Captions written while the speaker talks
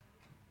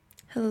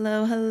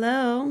Hello,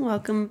 hello.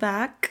 Welcome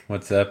back.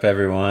 What's up,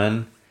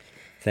 everyone?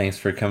 Thanks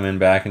for coming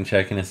back and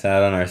checking us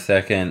out on our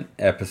second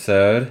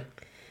episode.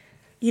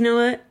 You know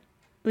what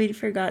we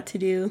forgot to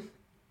do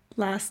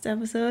last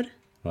episode?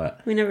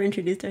 What? We never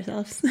introduced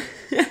ourselves.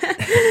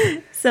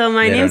 So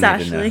my They name's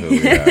don't even know Ashley. who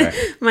we are.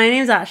 My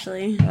name's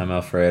Ashley. I'm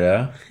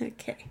Alfredo.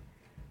 Okay.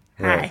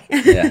 Well, Hi.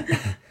 Yeah.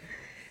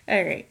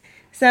 All right.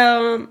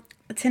 So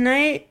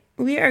tonight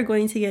we are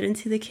going to get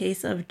into the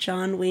case of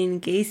John Wayne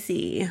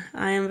Gacy.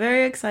 I am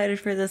very excited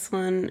for this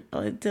one.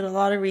 I did a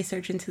lot of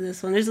research into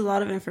this one. There's a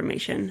lot of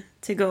information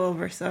to go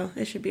over, so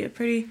it should be a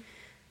pretty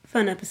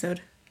fun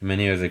episode. I mean,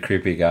 he was a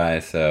creepy guy,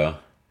 so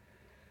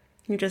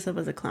You dress up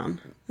as a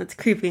clown. That's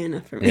creepy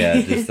enough for me.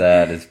 yeah, just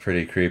that is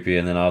pretty creepy.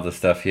 And then all the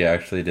stuff he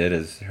actually did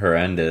is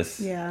horrendous.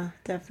 Yeah,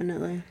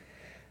 definitely.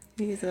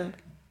 He's a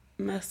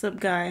messed up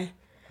guy.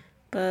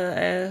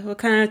 But we'll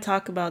kind of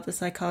talk about the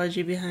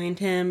psychology behind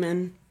him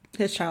and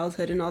his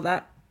childhood and all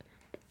that.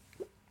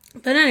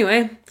 But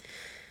anyway,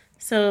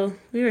 so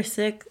we were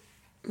sick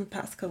the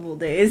past couple of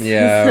days.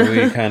 Yeah,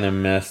 we kind of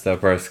messed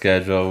up our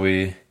schedule.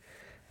 We're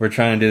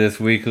trying to do this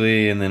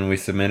weekly, and then we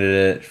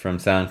submitted it from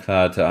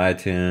SoundCloud to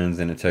iTunes,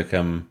 and it took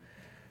them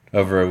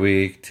over a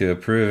week to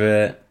approve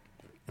it.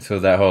 So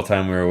that whole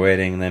time we were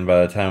waiting, and then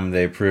by the time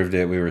they approved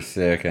it, we were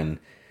sick, and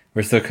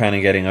we're still kind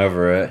of getting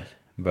over it,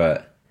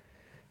 but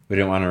we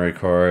didn't want to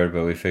record,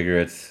 but we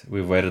figure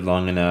we've waited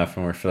long enough,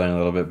 and we're feeling a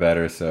little bit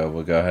better, so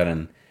we'll go ahead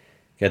and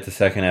get the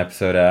second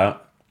episode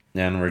out.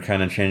 And we're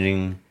kind of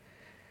changing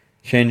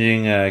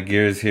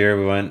gears here.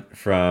 We went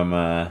from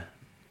a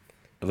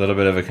little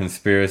bit of a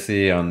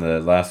conspiracy on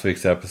the last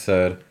week's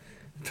episode,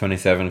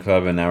 27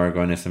 Club, and now we're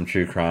going to some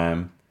true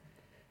crime.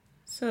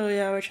 So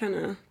yeah, we're trying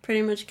to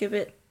pretty much give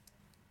it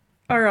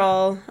our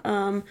all.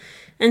 And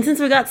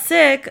since we got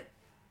sick,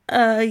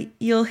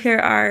 you'll hear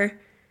our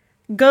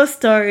ghost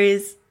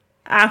stories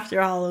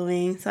after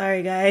Halloween.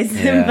 Sorry, guys.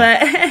 Yeah.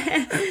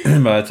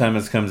 But By the time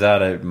this comes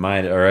out, it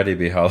might already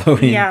be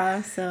Halloween.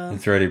 yeah, so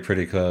It's already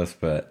pretty close,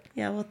 but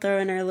yeah, we'll throw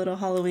in our little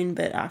Halloween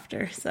bit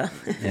after. So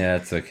yeah,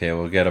 it's okay.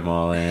 We'll get them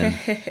all in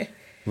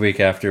week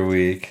after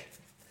week.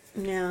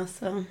 yeah.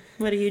 So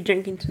what are you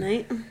drinking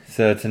tonight?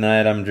 So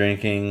tonight I'm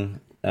drinking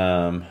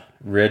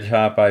Ridge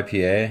Hop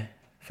IPA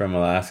from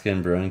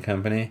Alaskan Brewing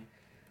Company.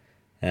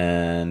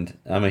 And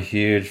I'm a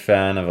huge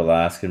fan of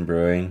Alaskan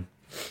brewing.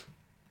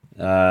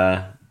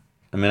 I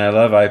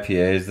love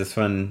IPAs. This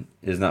one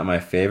is not my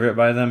favorite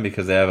by them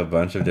because they have a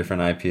bunch of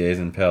different IPAs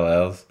and pale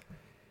ales.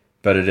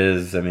 But it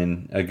is, a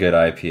good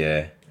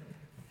IPA.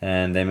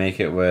 And they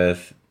make it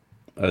with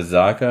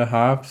Ozaka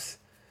hops.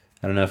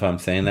 I don't know if I'm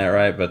saying that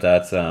right, but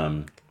that's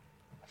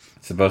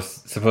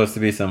supposed to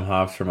be some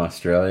hops from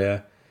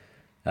Australia.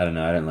 I don't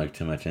know, I didn't look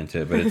too much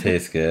into it, but it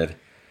tastes good.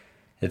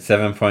 It's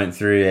 7.3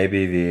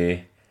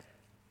 ABV,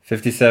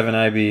 57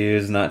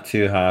 IBUs, not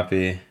too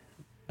hoppy.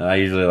 I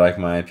usually like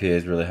my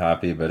IPAs really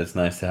hoppy, but it's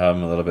nice to have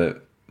them a little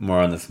bit more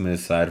on the smooth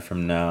side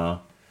from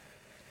now.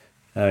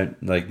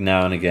 Like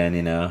now and again,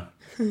 you know.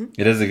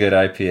 It is a good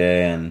IPA,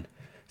 and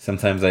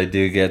sometimes I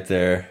do get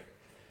their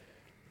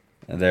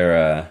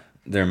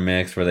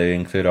mix where they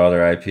include all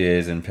their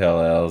IPAs and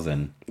pale ales,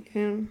 and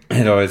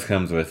it always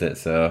comes with it.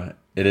 So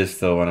it is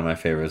still one of my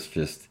favorites.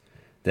 Just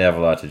they have a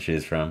lot to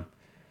choose from,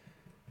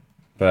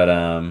 but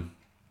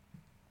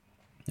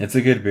it's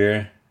a good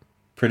beer.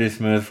 Pretty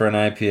smooth for an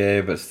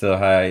IPA, but still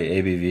high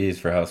ABVs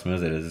for how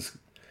smooth it is. It's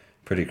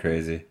pretty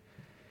crazy.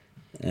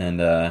 And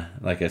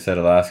like I said,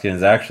 Alaskan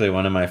is actually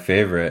one of my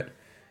favorite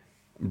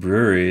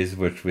breweries,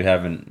 which we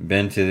haven't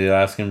been to the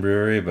Alaskan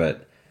brewery,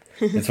 but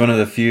it's one of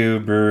the few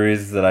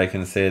breweries that I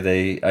can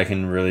say I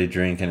can really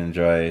drink and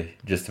enjoy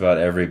just about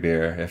every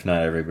beer, if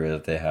not every beer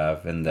that they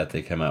have and that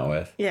they come out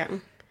with. Yeah.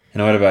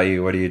 And what about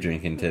you? What are you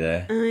drinking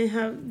today? I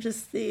have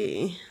just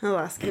the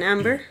Alaskan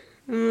Amber.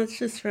 And it's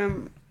just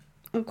from,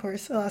 of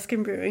course,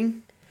 Alaskan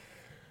Brewing.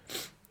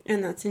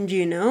 And that's in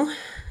Juneau.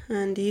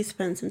 And you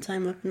spent some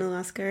time up in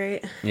Alaska,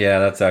 right? Yeah,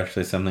 that's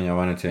actually something I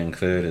wanted to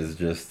include is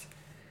just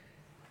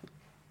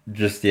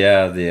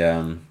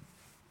the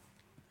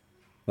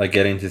like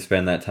getting to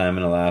spend that time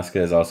in Alaska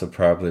is also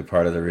probably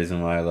part of the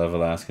reason why I love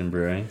Alaskan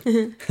brewing.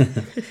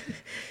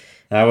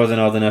 I wasn't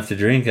old enough to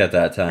drink at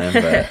that time,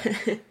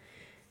 but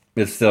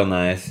it's still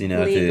nice, you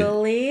know,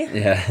 Legally.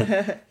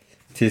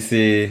 to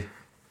see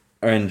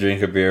and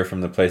drink a beer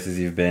from the places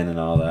you've been and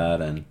all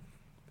that. And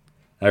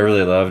I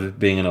really loved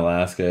being in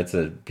Alaska. It's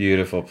a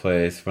beautiful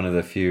place, one of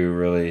the few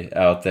really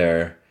out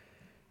there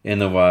in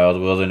the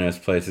wild wilderness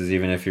places.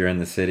 Even if you're in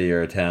the city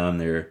or a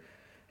town,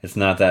 it's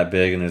not that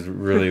big, and there's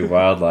really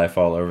wildlife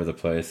all over the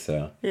place.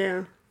 So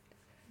Yeah.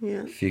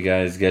 if you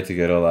guys get to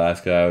go to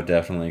Alaska, I would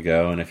definitely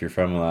go. And if you're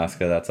from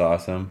Alaska, that's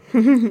awesome.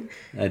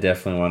 I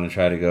definitely want to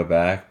try to go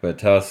back. But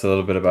tell us a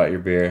little bit about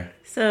your beer.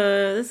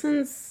 So this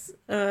one's,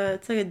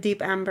 it's like a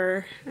deep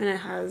amber, and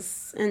it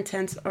has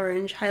intense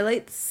orange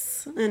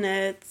highlights, and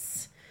it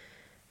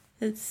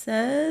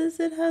says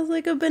it has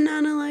like a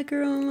banana-like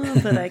aroma,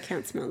 but I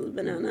can't smell the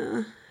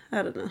banana.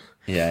 I don't know.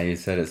 Yeah, you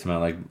said it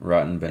smelled like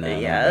rotten banana.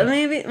 Yeah,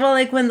 maybe. Well,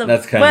 like when the...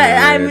 That's kind of weird.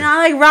 I mean, not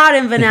like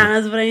rotten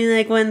bananas, but I mean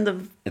like when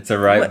the... It's a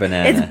ripe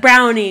banana. It's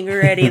browning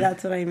already,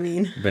 that's what I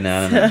mean.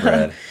 Banana nut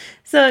bread.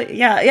 So,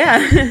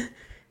 yeah.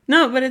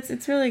 No, but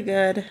it's really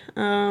good.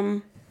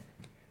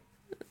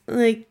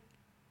 Like,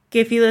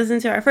 if you listen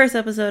to our first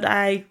episode,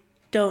 I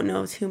don't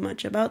know too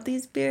much about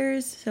these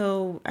beers,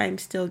 so I'm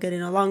still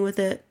getting along with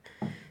it,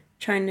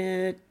 trying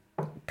to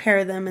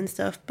pair them and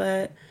stuff,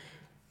 but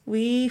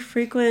we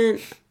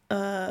frequent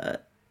a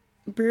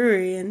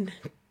brewery in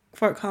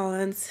Fort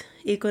Collins,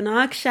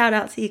 Equinox. Shout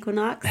out to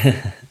Equinox.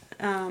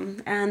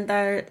 And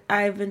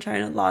I've been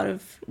trying a lot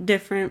of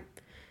different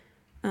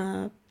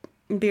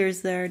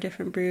beers there,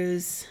 different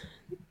brews,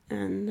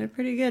 and they're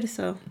pretty good.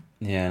 So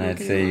yeah, and I'd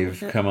say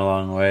you've come a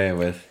long way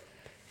with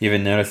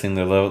even noticing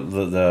the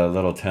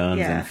little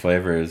tones and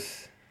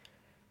flavors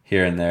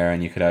here and there,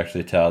 and you could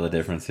actually tell the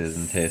differences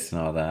in taste and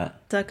all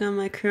that. Stuck on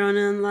my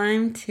Corona and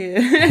lime to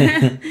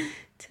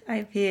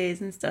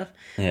IPAs and stuff.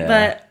 Yeah.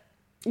 But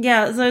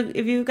yeah, so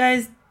if you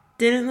guys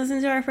didn't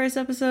listen to our first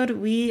episode,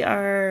 we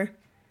are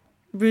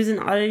Brews and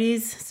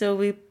Oddities, so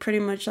we pretty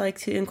much like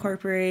to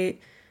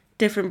incorporate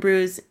different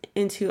brews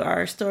into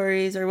our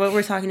stories or what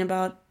we're talking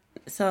about.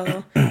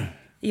 So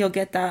you'll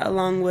get that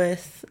along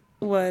with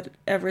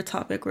whatever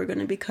topic we're going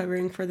to be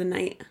covering for the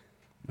night.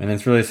 And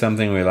it's really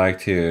something we like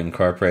to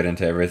incorporate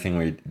into everything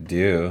we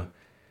do.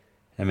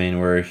 I mean,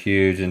 we're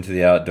huge into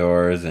the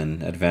outdoors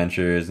and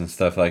adventures and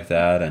stuff like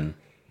that. And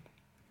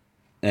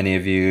any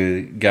of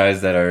you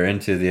guys that are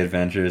into the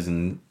adventures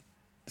and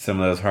some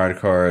of those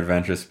hardcore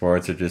adventure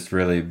sports or just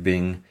really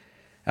being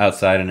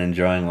outside and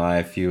enjoying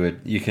life,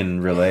 you can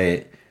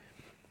relate.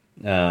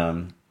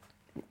 We'll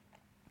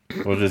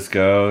just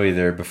go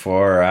either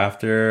before or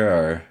after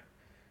or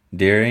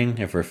during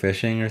if we're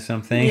fishing or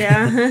something.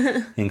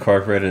 Yeah.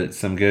 Incorporated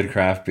some good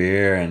craft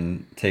beer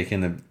and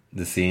taking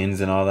the scenes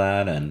and all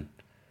that. And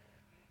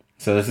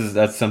so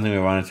that's something we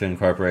wanted to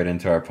incorporate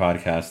into our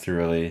podcast to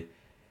really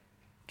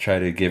try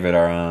to give it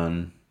our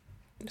own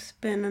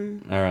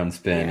spin.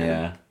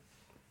 Yeah.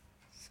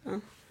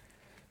 So.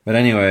 But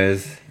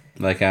anyways,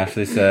 like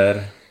Ashley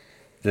said,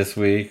 this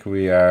week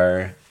we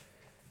are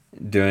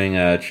doing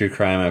a true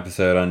crime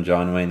episode on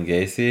John Wayne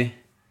Gacy.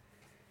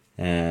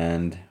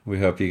 And we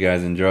hope you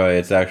guys enjoy.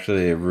 It's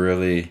actually a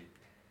really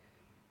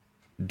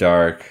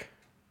dark,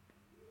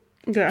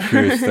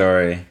 true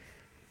story.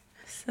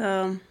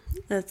 So,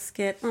 let's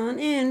get on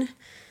in.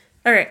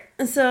 Alright,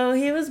 so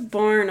he was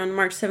born on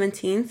March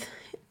 17th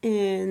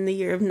in the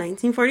year of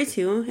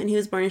 1942, and he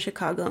was born in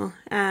Chicago.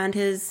 And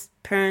his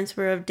parents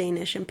were of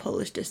Danish and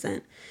Polish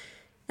descent.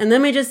 And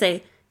let me just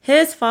say,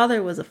 his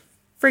father was a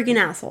freaking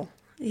asshole.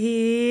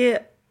 He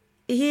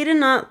did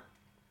not...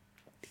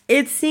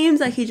 It seems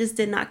like he just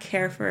did not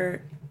care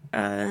for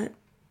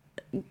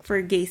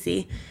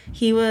Gacy.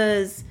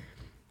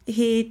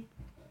 He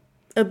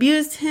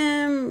abused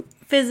him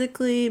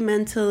physically,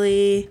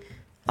 mentally,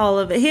 all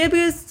of it. He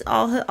abused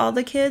all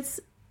the kids,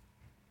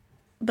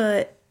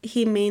 but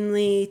he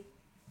mainly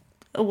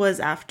was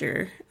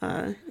after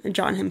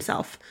John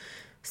himself.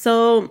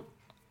 So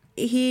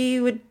he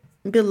would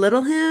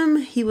belittle him.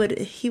 He would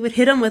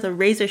hit him with a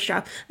razor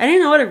strap. I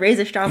didn't know what a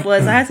razor strap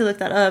was. I had to look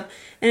that up,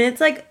 and it's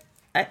like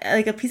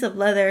a piece of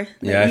leather.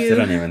 Yeah, I still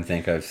don't even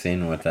think I've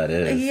seen what that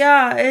is.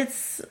 Yeah,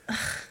 it's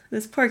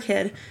this poor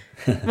kid.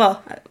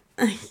 Well,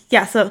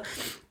 yeah. So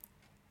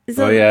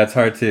well, yeah, it's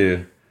hard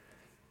to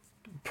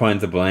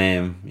point the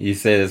blame. You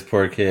say this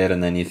poor kid,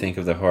 and then you think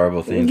of the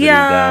horrible things that he's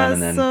done,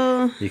 and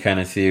then you kind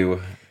of see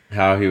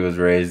how he was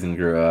raised and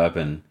grew up,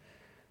 and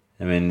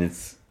I mean,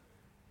 it's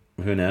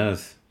who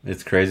knows.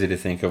 It's crazy to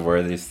think of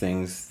where these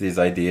things, these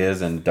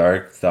ideas and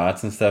dark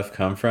thoughts and stuff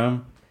come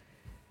from.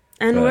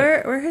 And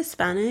we're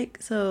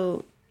Hispanic,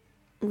 so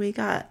we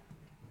got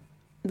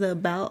the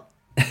belt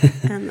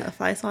and the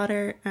fly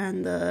swatter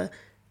and the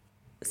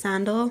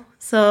sandal.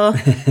 So,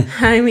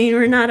 I mean,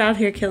 we're not out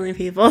here killing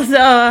people.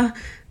 So,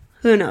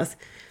 who knows?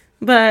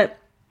 But,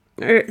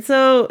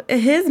 so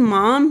his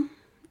mom,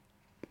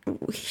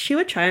 she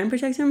would try and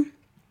protect him,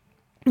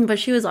 but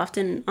she was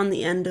often on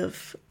the end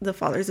of the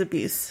father's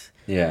abuse.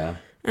 Yeah.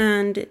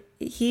 And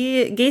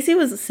Gacy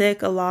was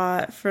sick a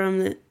lot from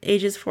the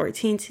ages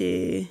 14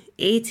 to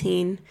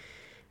 18.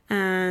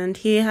 And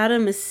he had a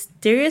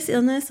mysterious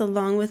illness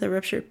along with a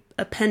ruptured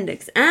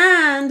appendix.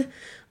 And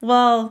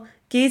while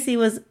Gacy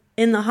was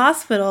in the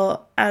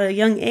hospital at a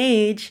young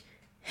age,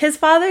 his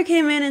father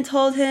came in and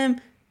told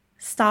him,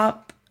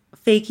 stop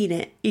faking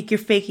it. You're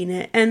faking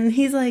it. And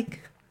he's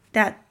like,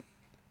 Dad,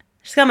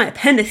 I just got my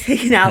appendix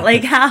taken out.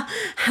 Like, how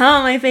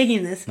am I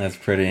faking this? That's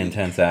pretty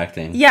intense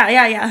acting.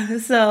 Yeah.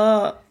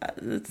 So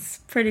it's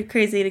pretty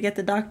crazy to get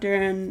the doctor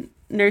and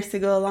nurse to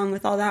go along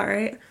with all that,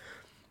 right?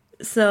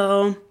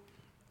 So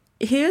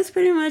he was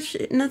pretty much,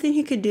 nothing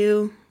he could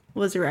do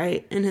was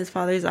right in his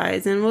father's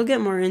eyes. And we'll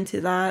get more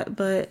into that.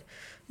 But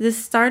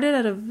this started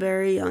at a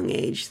very young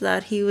age,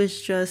 that he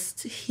was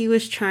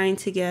trying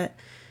to get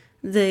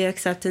the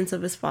acceptance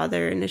of his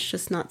father. And it's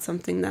just not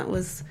something that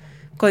was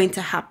going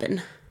to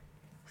happen.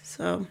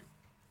 So,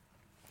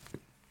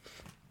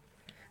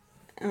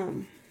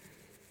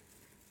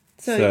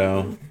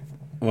 So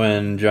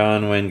when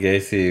John Wayne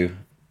Gacy,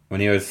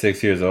 when he was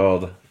 6 years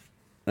old,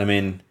 I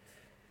mean,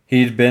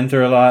 he'd been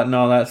through a lot and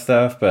all that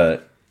stuff,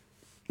 but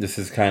this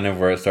is kind of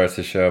where it starts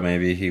to show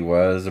maybe he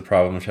was a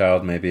problem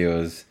child. Maybe it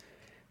was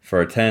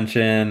for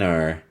attention,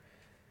 or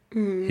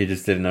he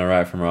just didn't know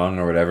right from wrong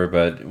or whatever.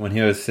 But when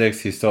he was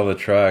 6, he stole a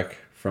truck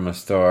from a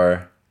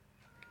store,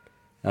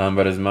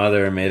 but his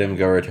mother made him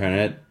go return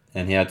it,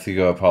 and he had to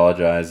go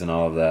apologize and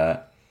all of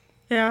that.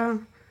 Yeah.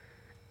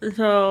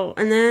 So,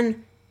 and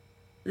then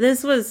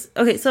this was...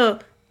 Okay, so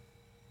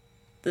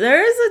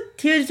there is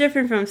a huge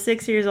difference from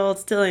 6 years old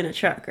stealing a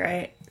truck,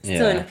 right?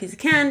 Stealing a piece of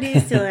candy,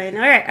 stealing...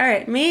 all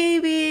right.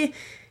 Maybe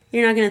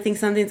you're not going to think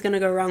something's going to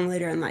go wrong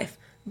later in life.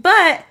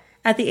 But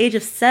at the age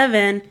of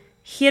 7,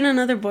 he and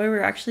another boy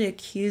were actually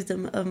accused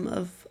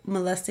of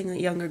molesting a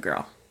younger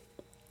girl.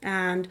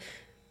 And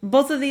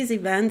both of these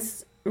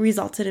events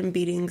resulted in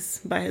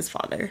beatings by his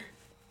father.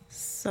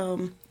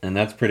 So... And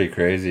that's pretty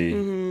crazy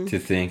to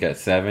think at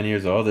 7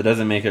 years old. It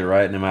doesn't make it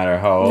right no matter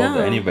how old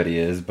anybody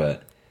is,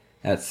 but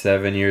at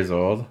 7 years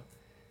old,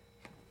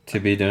 to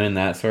be doing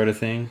that sort of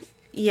thing...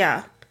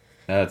 Yeah.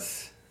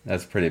 That's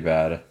pretty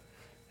bad.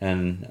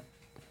 And,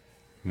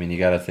 I mean, you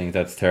gotta think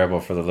that's terrible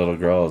for the little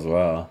girl as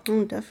well.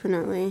 Oh,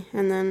 definitely.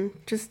 And then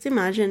just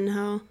imagine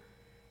how,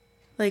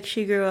 like,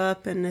 she grew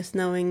up and just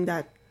knowing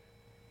that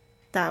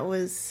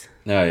was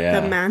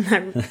the man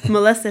that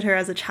molested her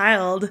as a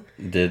child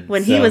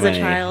when he was a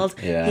child.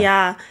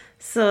 Yeah.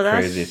 So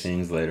that's... Crazy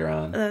things later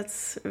on.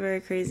 That's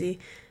very crazy.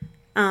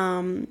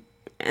 And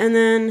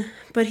then,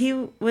 but he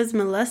was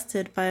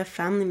molested by a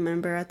family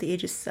member at the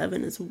age of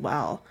 7 as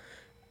well.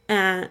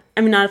 And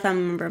I mean, not a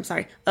family member, I'm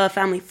sorry, a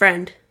family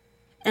friend.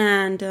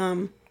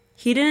 And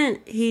he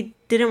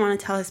didn't want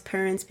to tell his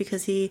parents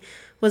because he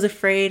was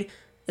afraid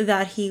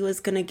that he was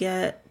going to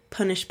get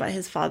punished by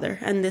his father,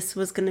 and this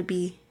was going to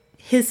be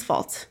his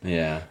fault.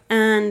 Yeah.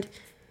 And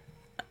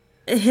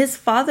his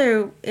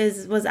father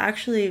was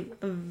actually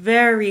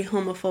very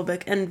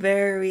homophobic and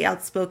very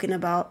outspoken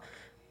about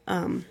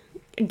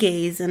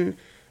gays and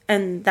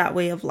that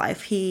way of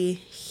life. He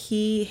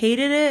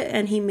hated it,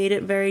 and he made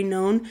it very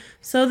known.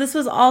 So this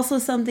was also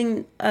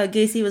something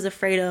Gacy was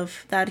afraid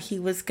of, that he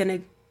was going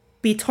to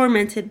be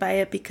tormented by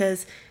it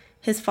because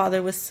his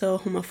father was so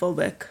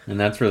homophobic. And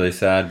that's really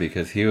sad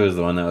because he was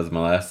the one that was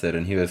molested,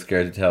 and he was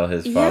scared to tell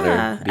his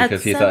father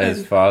because he thought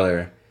his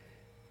father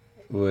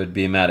would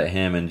be mad at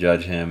him and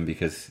judge him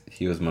because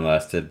he was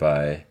molested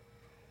by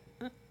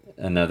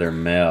another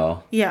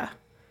male. Yeah.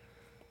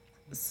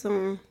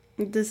 So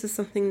this is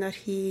something that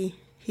he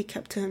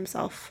kept to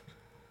himself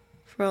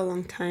for a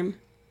long time.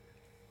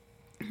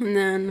 And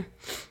then,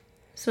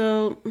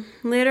 so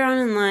later on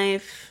in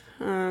life,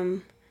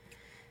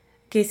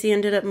 Gacy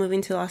ended up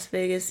moving to Las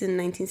Vegas in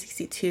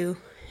 1962,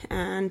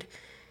 and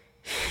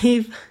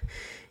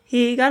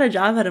he got a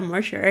job at a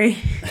mortuary.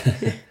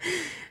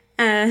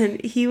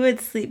 And he would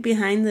sleep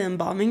behind the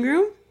embalming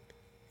room.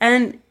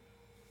 And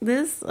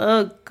this,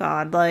 oh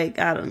God, like,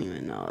 I don't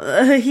even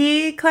know.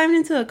 He climbed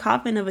into a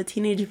coffin of a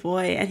teenage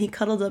boy, and he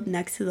cuddled up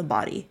next to the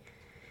body.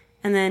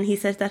 And then he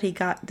said that he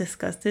got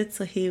disgusted,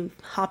 so he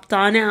hopped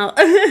on out.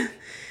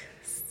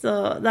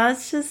 So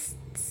that's just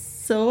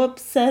so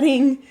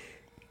upsetting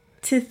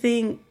to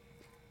think,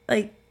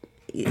 like,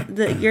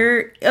 that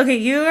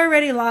you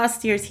already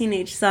lost your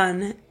teenage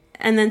son,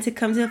 and then to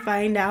come to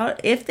find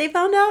out, if they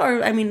found out,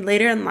 or I mean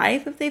later in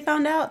life, if they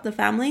found out, the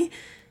family,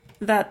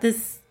 that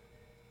this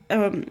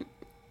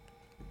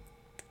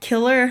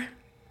killer,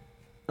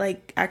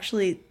 like,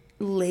 actually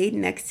laid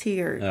next to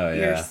your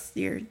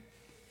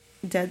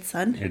dead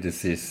son. Your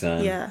deceased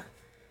son. Yeah.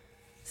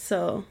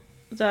 So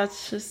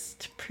that's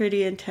just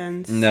pretty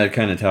intense. And that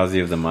kind of tells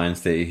you of the mind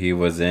state he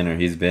was in, or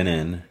he's been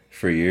in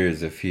for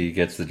years. If he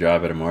gets the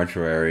job at a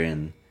mortuary,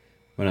 and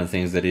one of the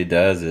things that he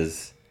does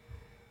is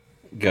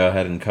go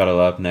ahead and cuddle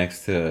up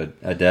next to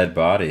a dead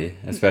body,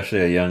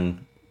 especially a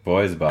young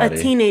boy's body. A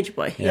teenage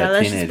boy. Yeah,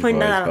 let's just point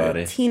that out.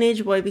 A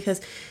teenage boy, because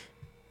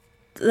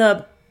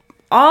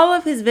all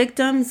of his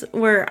victims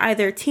were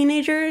either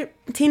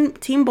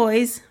teen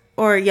boys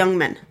or young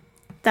men.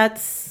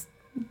 That's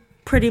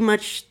pretty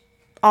much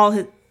all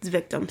his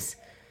victims.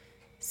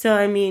 So,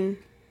 I mean,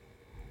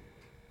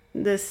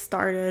 this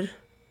started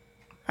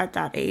at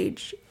that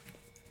age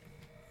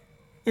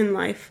in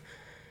life.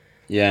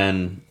 Yeah,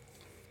 and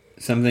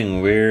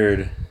something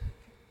weird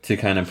to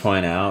kind of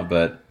point out,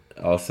 but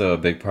also a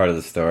big part of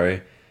the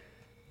story,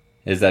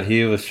 is that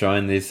he was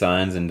showing these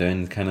signs and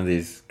doing kind of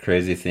these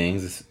crazy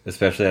things,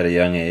 especially at a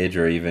young age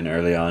or even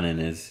early on in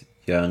his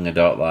young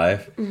adult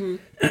life.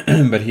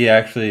 Mm-hmm. But he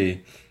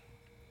actually,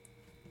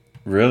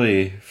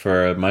 really,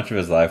 for much of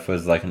his life,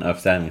 was like an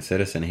upstanding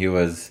citizen. He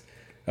was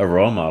a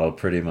role model,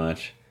 pretty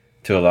much,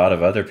 to a lot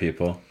of other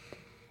people.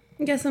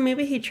 Yeah, so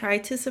maybe he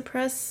tried to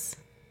suppress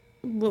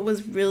what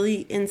was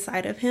really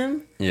inside of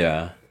him.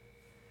 Yeah.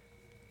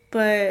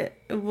 But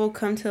we'll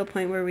come to a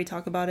point where we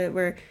talk about it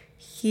where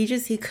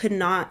he could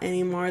not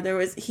anymore.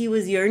 He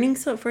was yearning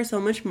for so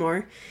much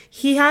more.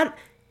 He had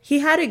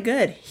it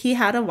good. He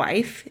had a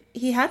wife.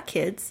 He had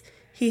kids.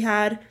 He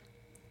had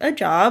a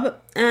job,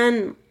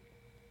 and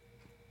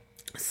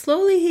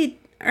slowly he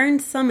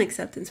earned some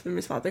acceptance from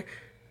his father.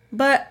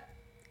 But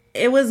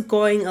it was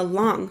going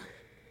along.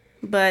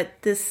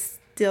 But this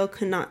still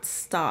could not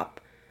stop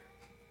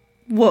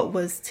what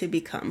was to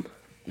become.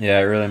 Yeah,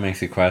 it really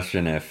makes you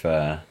question if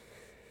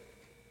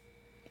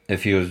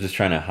he was just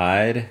trying to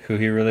hide who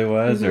he really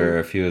was, or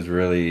if he was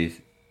really,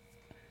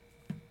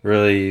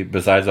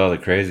 besides all the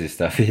crazy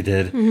stuff he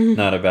did,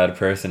 not a bad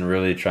person,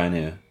 really trying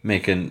to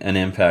make an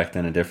impact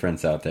and a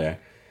difference out there.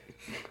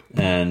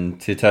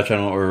 And to touch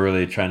on what we're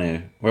really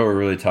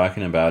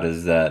talking about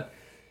is that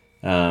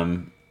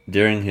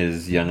during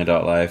his young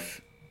adult life,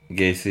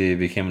 Gacy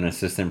became an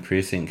assistant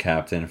precinct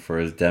captain for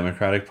his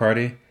Democratic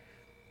Party,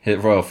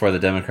 for the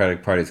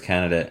Democratic Party's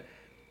candidate.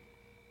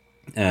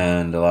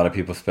 And a lot of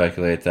people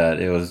speculate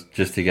that it was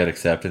just to get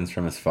acceptance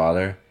from his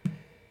father.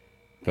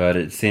 But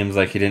it seems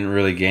like he didn't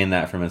really gain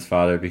that from his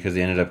father, because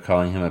he ended up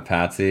calling him a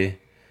patsy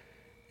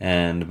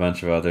and a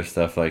bunch of other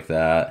stuff like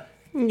that.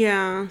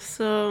 Yeah,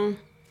 so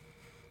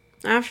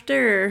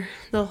after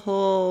the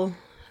whole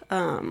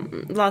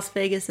Las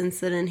Vegas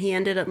incident, he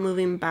ended up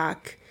moving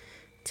back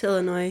to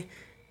Illinois,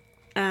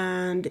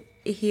 and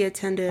he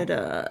attended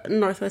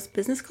Northwest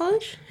Business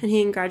College, and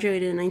he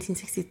graduated in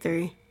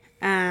 1963.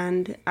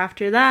 And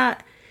after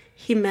that,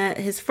 he met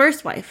his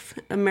first wife,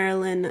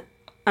 Marlon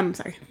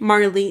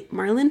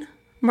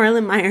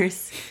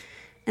Myers,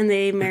 and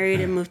they married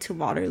and moved to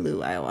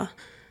Waterloo, Iowa.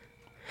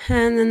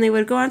 And then they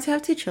would go on to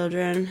have 2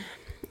 children.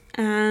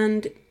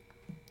 And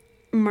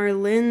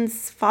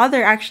Marlene's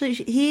father, actually,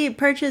 he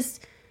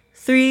purchased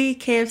 3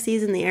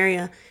 KFCs in the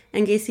area,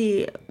 and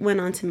Gacy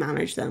went on to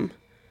manage them.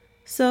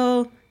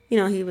 So, he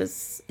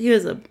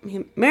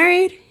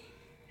married,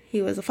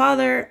 he was a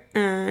father,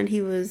 and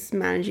he was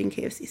managing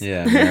KFCs.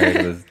 Yeah,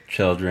 married with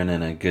children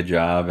and a good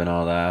job and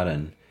all that.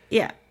 And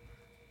yeah.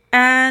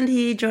 And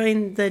he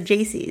joined the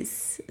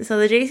JCs. So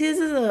the JCs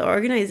is an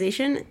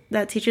organization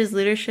that teaches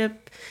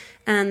leadership,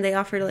 and they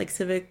offer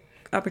civic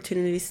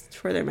opportunities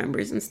for their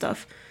members and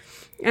stuff.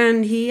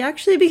 And he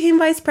actually became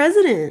vice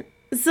president.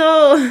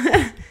 So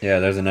yeah,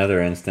 there's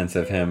another instance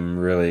of him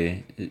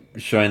really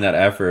showing that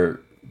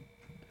effort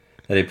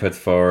that he puts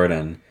forward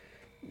and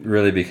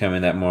really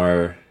becoming that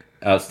more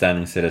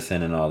outstanding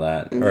citizen and all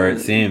that. Or it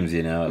seems,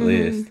 at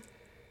least.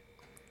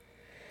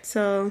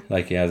 So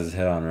like he has his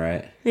head on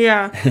right.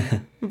 Yeah.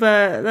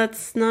 But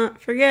let's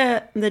not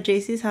forget the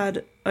JCs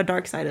had a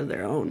dark side of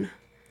their own.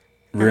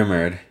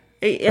 Rumored.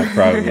 But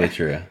probably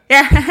true.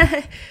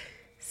 Yeah.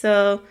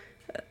 So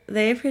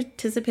they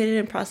participated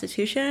in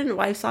prostitution,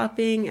 wife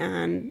swapping,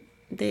 and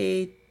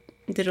they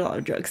did a lot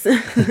of drugs.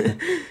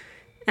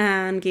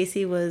 And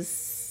Gacy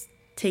was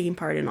taking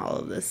part in all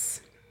of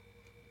this.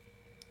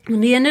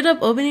 And he ended up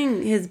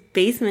opening his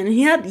basement, and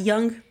he had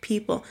young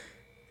people,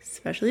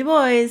 especially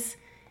boys,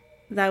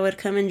 that would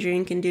come and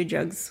drink and do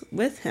drugs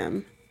with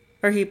him,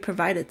 or he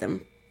provided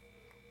them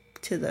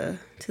to the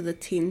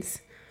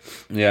teens.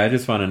 Yeah, I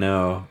just want to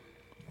know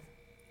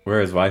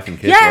where his wife and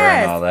kids were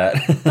and all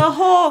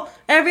that.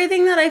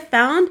 Everything that I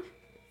found,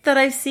 that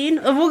I've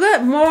seen, we'll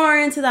get more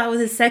into that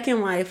with his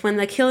second wife when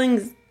the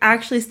killings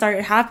actually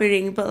started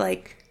happening, but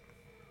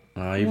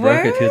oh, you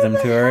broke it to them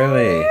too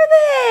early. Where are they?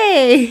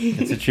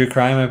 It's a true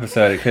crime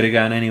episode. It could have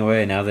gone any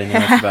way. Now they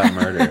know it's about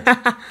murder.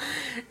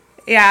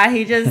 Yeah,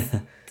 he just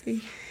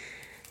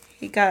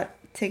he got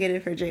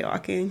ticketed for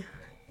jaywalking.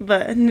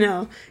 But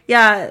no.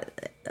 Yeah,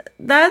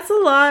 that's a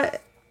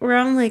lot where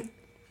I'm like,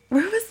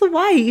 where was the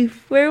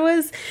wife?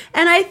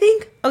 And I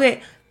think,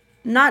 okay,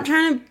 not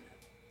trying to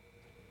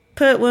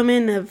put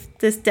women of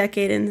this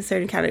decade in a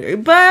certain category,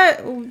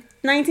 but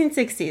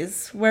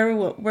 1960s, where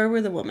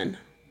were the women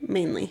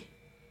mainly?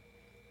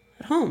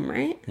 At home,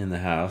 right? In the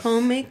house.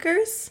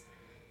 Homemakers.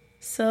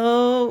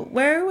 So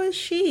where was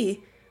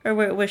she? Or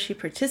was she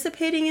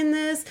participating in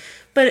this?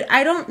 But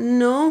I don't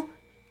know.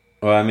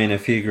 Well, I mean,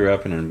 if he grew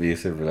up in an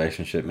abusive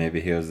relationship,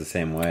 maybe he was the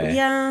same way.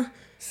 Yeah.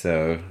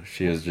 So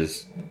she was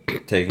just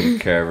taking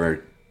care of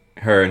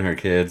her and her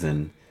kids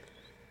and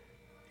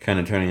kind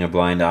of turning a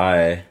blind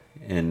eye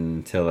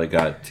until it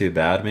got too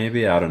bad,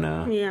 maybe. I don't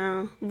know.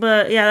 Yeah.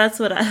 But yeah, that's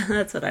what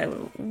I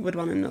would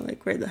want to know,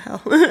 where the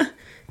hell.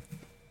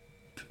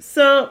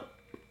 So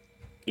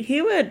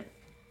he would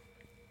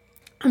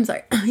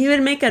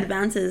make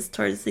advances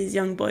towards these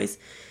young boys.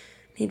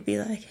 He'd be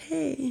like,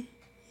 hey,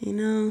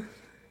 hint,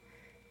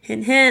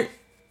 hint,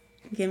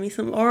 give me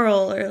some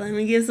oral, or let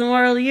me give some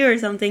oral to you or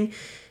something.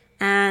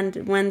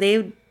 And when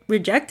they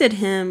rejected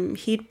him,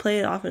 he'd play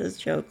it off as a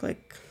joke,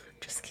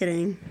 just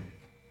kidding.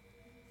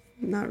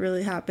 Not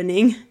really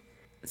happening.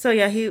 So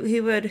yeah,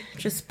 he would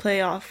just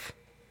play off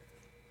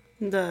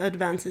the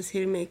advances he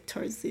would make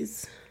towards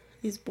these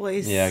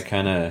boys. Yeah,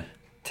 kind of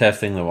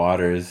testing the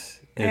waters,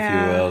 if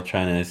you will,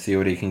 trying to see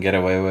what he can get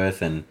away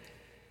with, and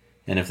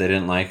if they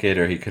didn't like it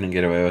or he couldn't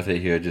get away with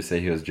it, he would just say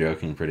he was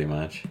joking, pretty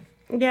much.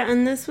 Yeah,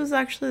 and this was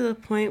actually the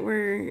point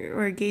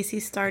where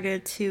Gacy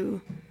started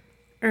to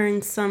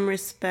earn some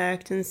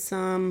respect and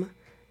some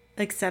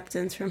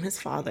acceptance from his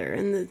father,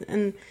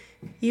 and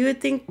you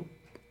would think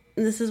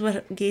this is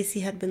what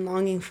Gacy had been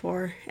longing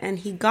for, and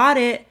he got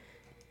it,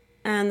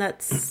 and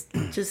that's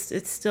just,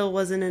 it still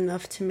wasn't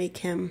enough to make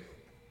him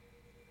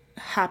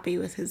happy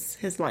with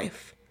his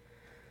life.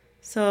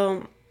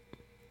 So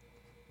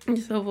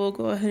we'll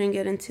go ahead and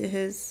get into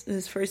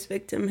his first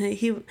victim.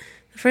 The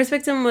first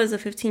victim was a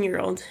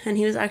 15-year-old, and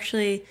he was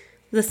actually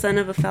the son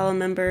of a fellow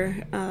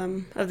member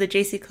of the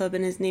JC Club,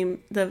 and his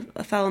name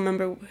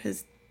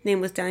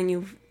was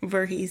Daniel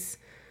Voorhees.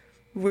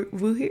 I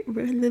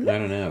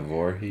don't know,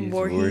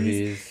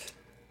 Voorhees.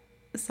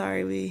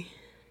 Sorry, we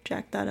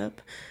jacked that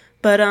up.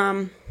 But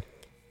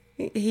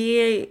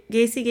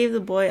Gacy gave the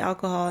boy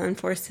alcohol and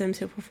forced him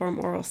to perform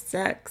oral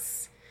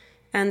sex.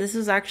 And this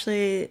was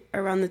actually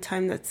around the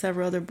time that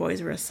several other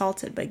boys were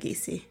assaulted by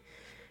Gacy.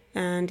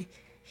 And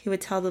he would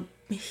tell them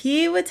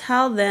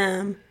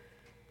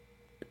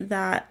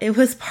that it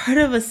was part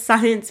of a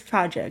science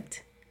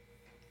project.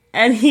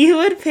 And he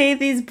would pay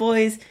these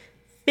boys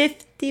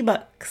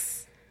 $50.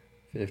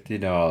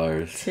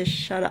 $50 to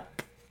shut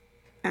up,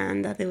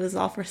 and that it was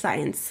all for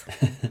science.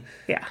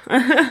 Yeah.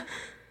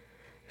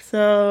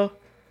 So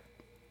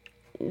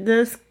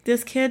this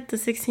kid, the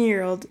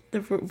 16-year-old, the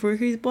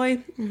Voorhees boy,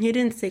 he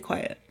didn't stay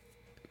quiet,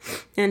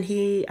 and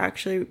he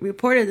actually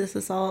reported this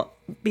assault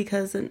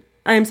because the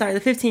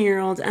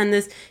 15-year-old, and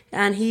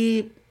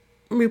he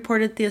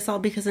reported the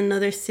assault because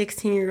another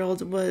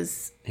 16-year-old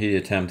he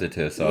attempted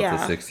to assault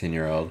the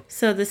 16-year-old.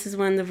 So this is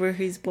when the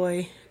Voorhees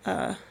boy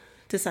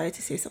decided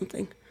to say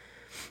something.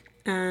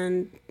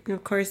 And,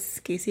 of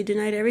course, Gacy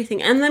denied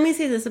everything. And let me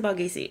say this about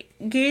Gacy.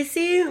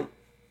 Gacy,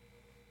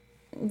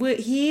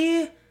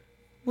 he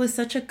was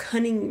such a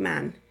cunning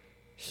man.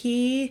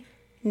 He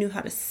knew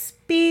how to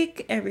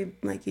speak.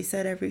 Like you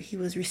said, he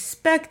was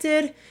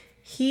respected.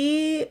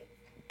 He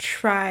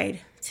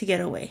tried to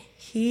get away.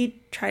 He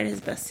tried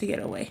his best to get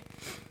away.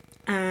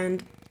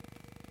 And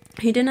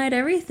he denied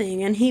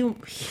everything. And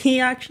he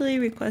actually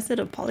requested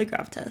a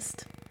polygraph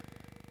test.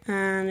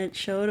 And it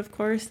showed, of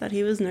course, that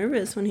he was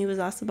nervous when he was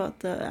asked about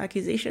the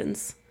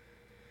accusations.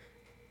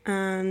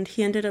 And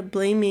he ended up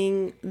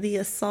blaming the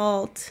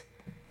assault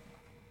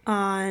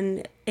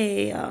on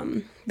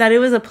that it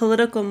was a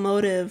political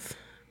motive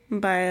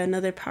by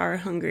another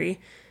power-hungry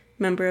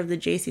member of the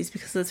JCs.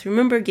 Because let's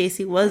remember,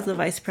 Gacy was the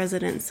vice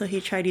president, so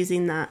he tried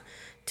using that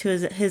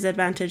to his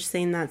advantage,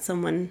 saying that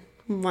someone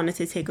wanted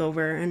to take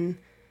over and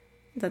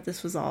that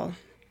this was all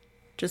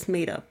just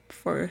made up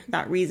for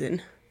that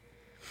reason.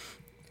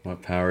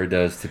 What power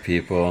does to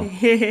people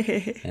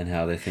and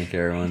how they think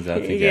everyone's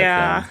out to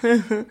get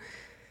them.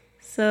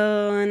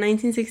 So in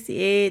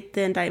 1968,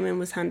 the indictment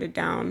was handed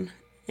down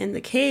in the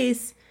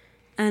case,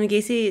 and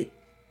Gacy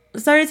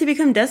started to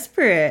become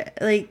desperate.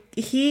 Like,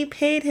 he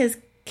paid his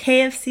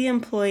KFC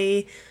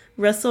employee,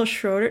 Russell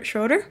Schroeder,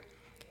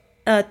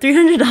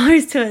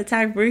 $300 to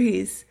attack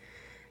Voorhees.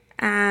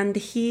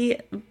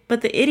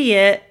 But the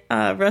idiot,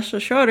 Russell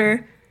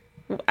Schroeder,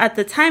 at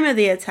the time of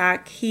the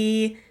attack,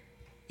 he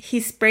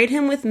sprayed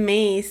him with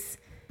mace,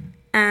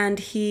 and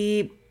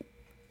he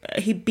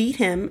beat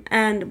him.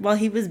 And while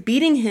he was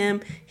beating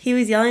him, he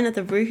was yelling at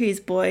the Voorhees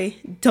boy,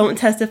 "Don't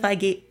testify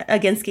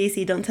against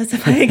Gacy. Don't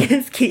testify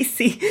against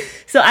Gacy."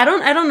 So I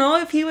don't know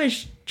if he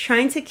was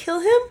trying to kill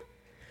him,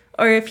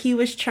 or if he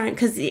was trying,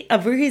 because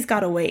Voorhees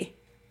got away.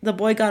 The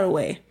boy got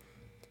away,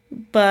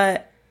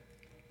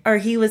 or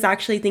he was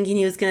actually thinking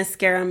he was gonna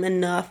scare him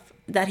enough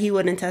that he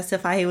wouldn't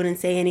testify, he wouldn't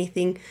say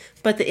anything.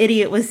 But the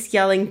idiot was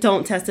yelling,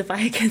 "Don't testify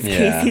against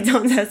Gacy,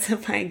 don't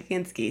testify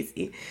against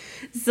Gacy."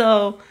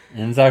 So...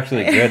 And it's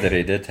actually good that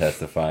he did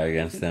testify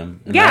against him.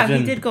 He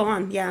did go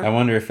on, I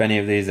wonder if any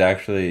of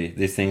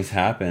these things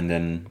happened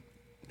and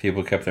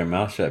people kept their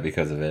mouth shut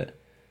because of it.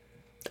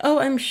 Oh,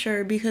 I'm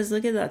sure, because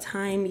look at that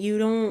time.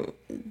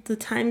 The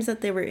times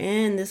that they were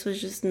in, this was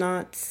just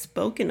not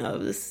spoken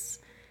of.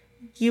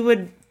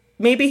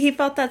 Maybe he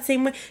felt that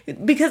same way.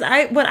 Because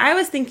what I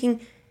was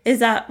thinking is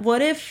that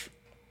what if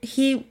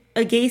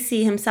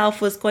Gacy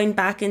himself was going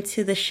back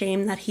into the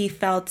shame that he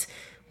felt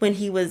when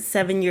he was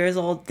 7 years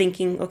old,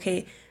 thinking,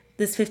 okay,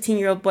 this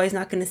 15-year-old boy's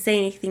not going to say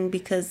anything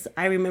because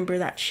I remember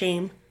that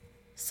shame.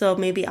 So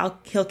maybe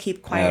he'll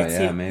keep quiet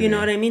too. Maybe. You know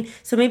what I mean?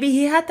 So maybe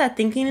he had that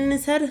thinking in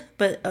his head,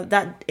 but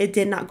that it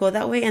did not go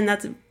that way, and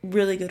that's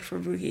really good for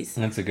Voorhees.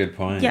 That's a good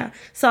point. Yeah.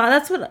 So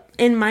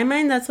in my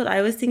mind, that's what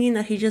I was thinking,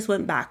 that he just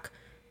went back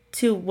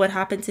to what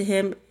happened to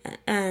him,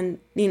 and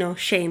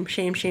shame.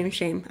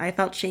 I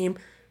felt shame,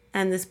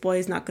 and this boy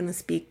is not going to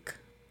speak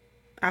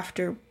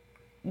after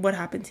what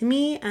happened to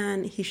me,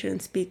 and he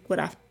shouldn't speak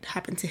what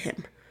happened to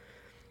him.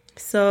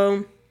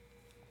 So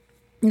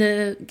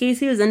the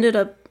Gacy ended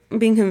up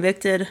being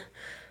convicted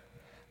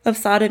of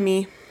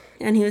sodomy,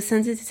 and he was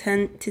sentenced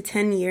to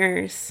 10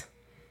 years.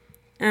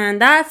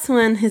 And that's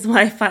when his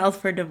wife filed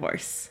for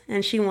divorce,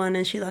 and she won,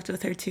 and she left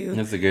with her two.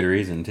 That's a good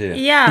reason too.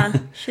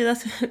 Yeah, she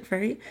left with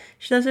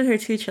her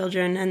two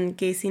children, and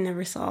Gacy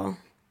never saw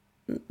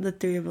the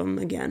three of them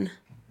again.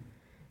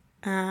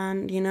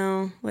 And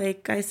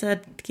like I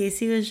said,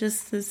 Gacy was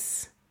just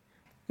this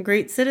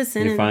great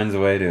citizen. He finds a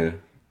way to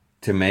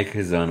to make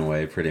his own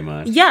way, pretty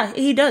much. Yeah,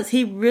 he does.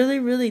 He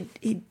really,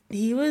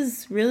 he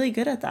was really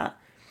good at that.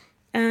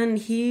 And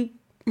he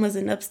was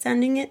an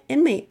upstanding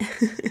inmate.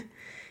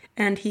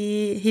 And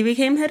he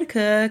became head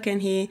cook,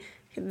 and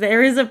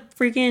there is a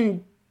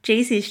freaking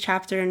JC's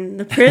chapter in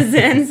the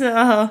prison, so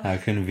how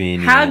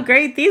convenient. How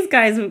great these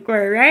guys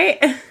were,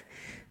 right?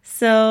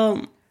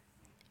 So,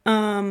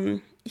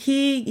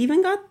 he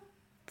even got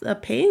a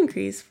pay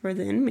increase for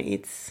the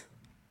inmates.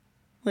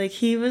 Like,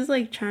 he was,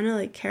 like, trying to,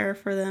 like, care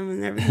for them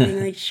and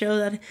everything, like, show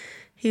that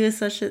he was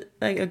such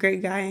a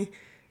great guy.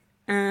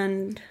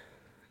 And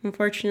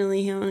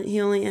unfortunately, he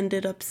only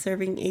ended up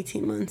serving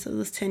 18 months of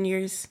those 10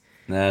 years.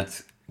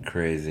 That's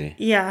crazy.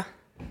 Yeah.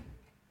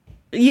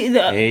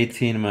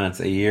 18 months,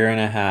 a year and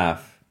a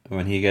half,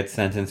 when he gets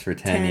sentenced for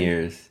 10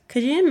 years.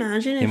 Could you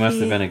imagine if he must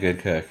have been a good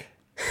cook.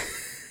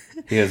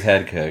 He was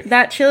head cook.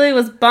 That chili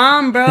was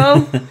bomb,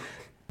 bro.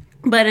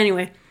 But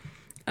anyway,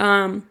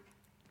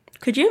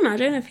 could you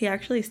imagine if he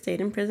actually stayed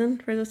in prison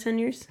for those 10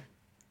 years?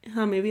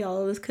 How maybe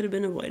all of this could have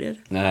been avoided.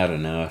 I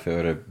don't know if it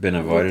would have been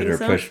avoided or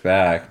pushed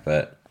back,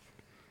 but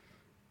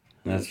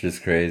that's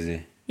just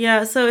crazy.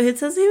 Yeah, so it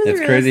says he was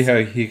It's crazy how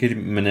he could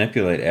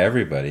manipulate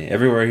everybody.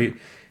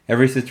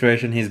 Every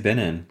situation he's been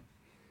in,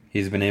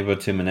 he's been able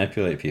to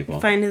manipulate people.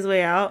 Find his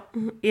way out.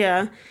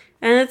 Yeah.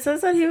 And it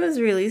says that he was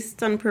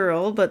released on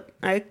parole, but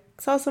I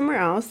saw somewhere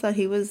else that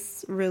he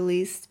was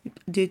released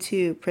due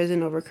to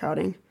prison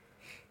overcrowding.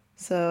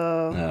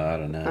 So... I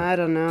don't know. I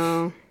don't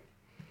know.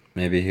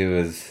 Maybe he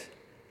was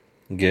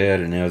good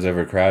and it was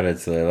overcrowded,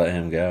 so they let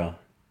him go.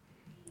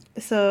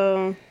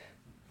 So,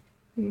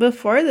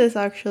 before this,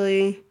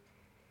 actually...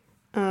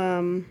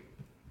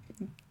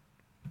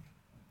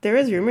 there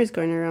was rumors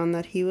going around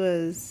that he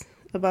was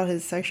about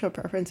his sexual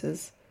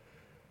preferences.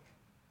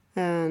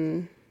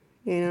 And,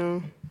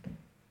 I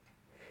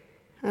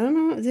don't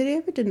know, did he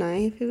ever deny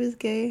if he was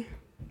gay?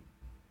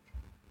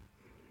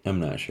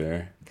 I'm not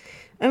sure.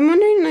 I'm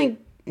wondering, like,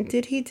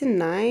 did he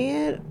deny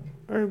it?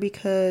 Or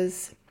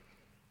because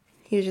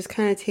he was just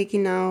kind of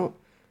taking out,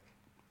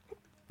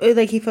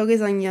 like, he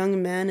focused on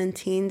young men and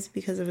teens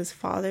because of his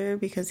father,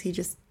 because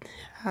his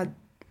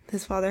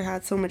father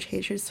had so much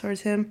hatred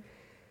towards him.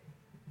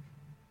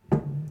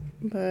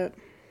 But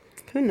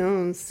who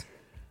knows?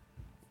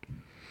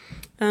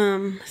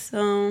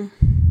 So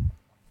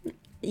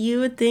you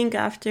would think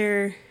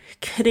after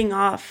getting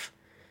off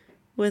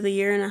with a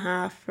year and a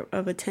half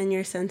of a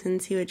 10-year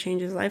sentence, he would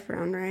change his life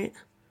around, right?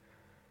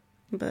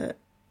 But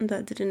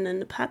that didn't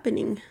end up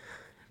happening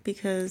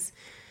because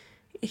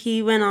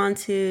he went on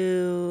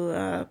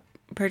to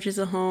purchase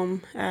a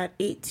home at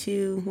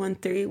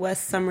 8213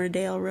 West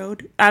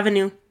Summerdale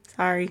Avenue,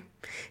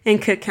 in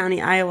Cook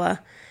County,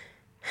 Iowa.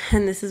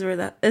 And this is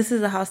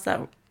the house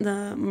that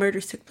the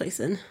murders took place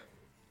in.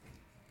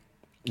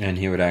 And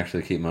he would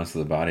actually keep most of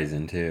the bodies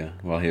in too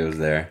while he was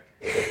there.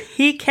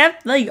 He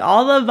kept like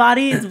all the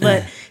bodies,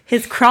 but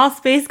his crawl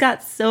space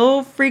got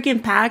so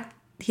freaking packed,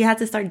 he had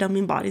to start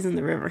dumping bodies in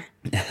the river.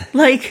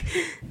 Like,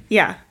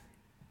 yeah.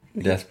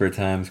 Desperate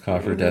times call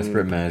for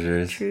desperate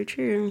measures.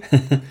 True.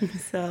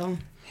 So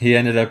he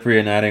ended up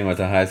reuniting with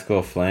a high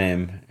school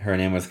flame. Her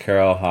name was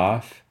Carol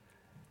Hoff.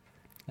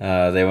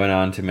 They went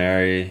on to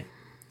marry,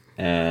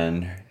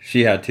 and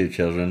she had 2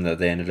 children that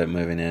they ended up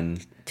moving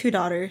in. 2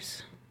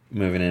 daughters.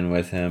 Moving in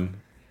with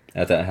him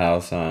at that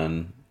house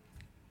on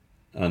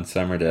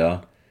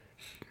Summerdale.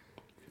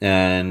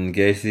 And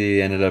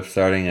Gacy ended up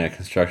starting a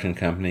construction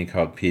company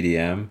called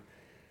PDM.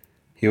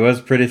 He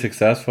was pretty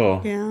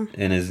successful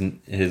in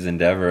his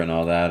endeavor and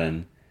all that,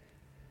 and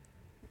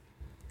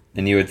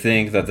you would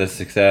think that the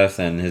success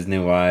and his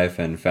new wife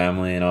and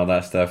family and all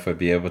that stuff would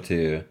be able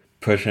to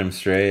push him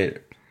straight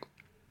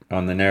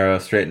on the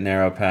straight and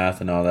narrow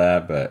path and all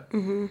that, but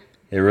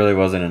it really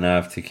wasn't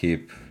enough to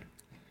keep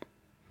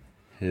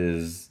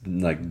his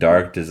like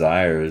dark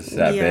desires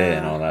at bay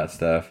and all that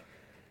stuff.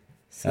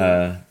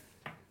 So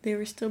they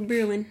were still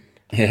brewing.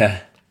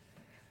 Yeah,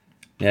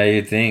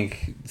 you'd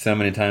think so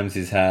many times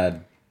he's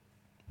had,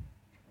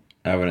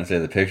 I wouldn't say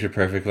the picture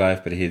perfect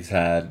life, but he's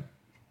had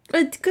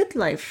a good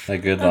life.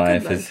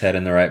 His head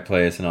in the right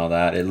place and all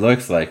that. It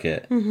looks like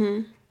it.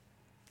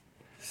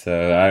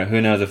 So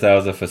who knows if that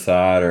was a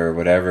facade or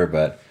whatever,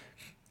 but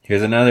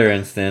here's another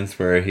instance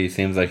where he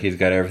seems like he's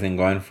got everything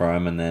going for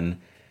him, and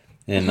then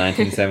in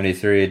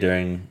 1973,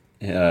 during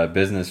a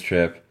business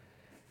trip,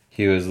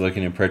 he was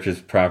looking to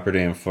purchase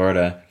property in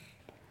Florida,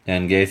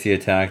 and Gacy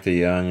attacked a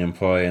young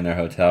employee in their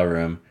hotel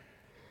room.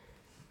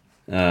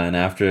 And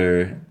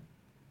after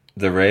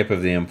the rape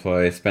of the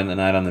employee, spent the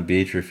night on the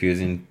beach,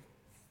 refusing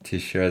to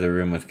share the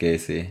room with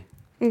Gacy.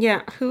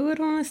 Yeah, who would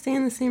want to stay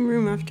in the same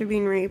room after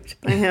being raped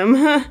by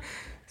him?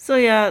 So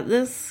yeah,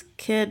 this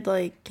kid,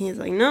 like, he's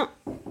like, no,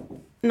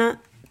 not.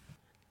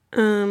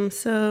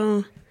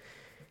 So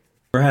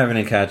we're having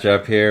a catch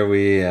up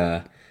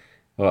here.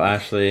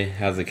 Ashley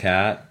has a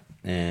cat,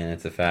 and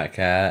it's a fat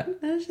cat.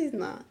 No, she's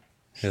not.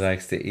 He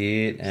likes to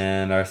eat,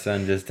 and our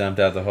son just dumped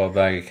out the whole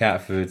bag of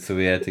cat food, so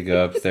we had to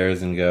go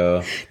upstairs and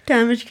go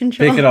Damage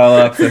control. pick it all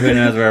up. So who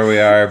knows where we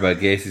are? But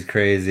Gacy's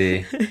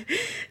crazy.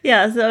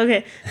 Yeah. So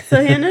okay.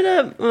 So he ended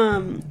up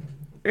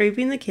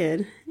raping the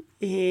kid.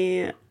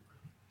 The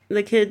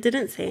kid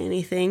didn't say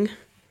anything,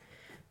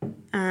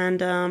 and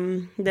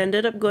they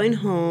ended up going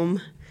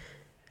home.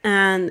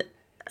 And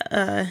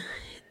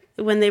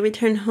when they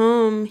returned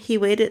home, he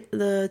waited.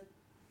 The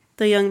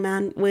young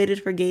man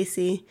waited for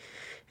Gacy,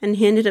 and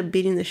he ended up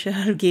beating the shit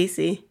out of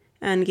Gacy.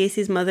 And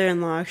Gacy's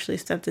mother-in-law actually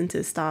stepped in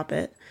to stop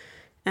it.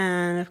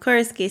 And of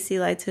course, Gacy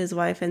lied to his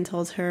wife and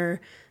told her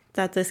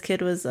that this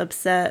kid was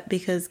upset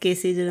because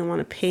Gacy didn't want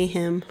to pay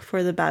him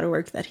for the bad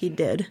work that he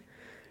did.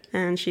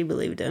 And she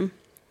believed him.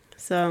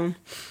 So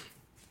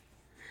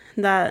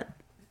that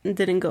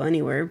didn't go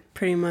anywhere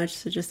pretty much.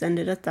 So just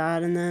ended at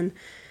that. And then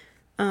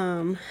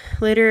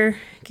later,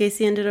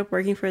 Gacy ended up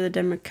working for the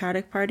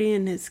Democratic Party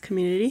in his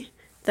community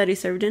that he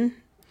served in.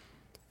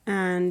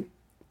 And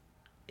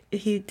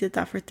he did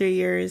that for 3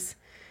 years.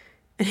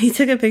 And he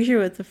took a picture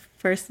with the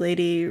First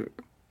Lady,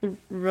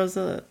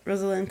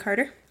 Rosalind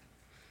Carter.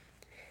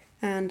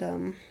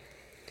 And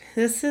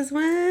this is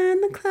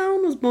when the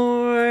clown was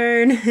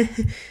born.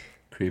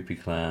 Creepy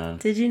clown.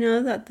 Did you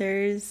know that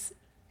there's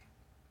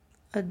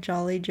a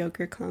Jolly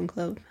Joker clown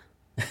club?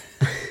 I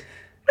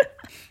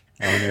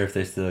wonder if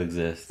they still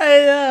exist.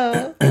 I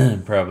know.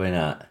 Probably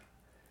not.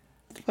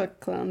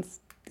 Fuck clowns.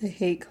 I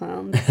hate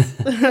clowns.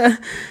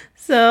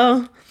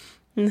 So,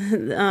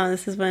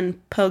 this is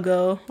when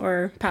Pogo,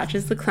 or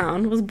Patches the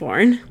Clown, was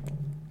born.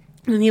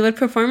 And he would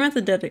perform at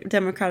the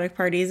Democratic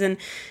parties and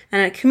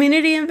at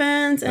community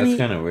events. And That's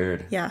kind of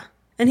weird. Yeah.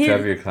 And to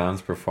have your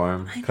clowns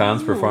perform.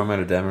 Clowns perform at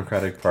a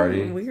Democratic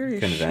Party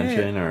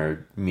convention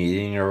or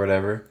meeting or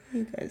whatever.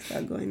 You guys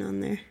got going on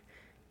there.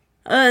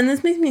 And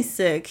this makes me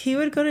sick. He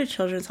would go to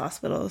children's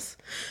hospitals.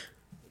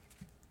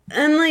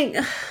 And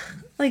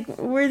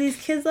were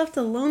these kids left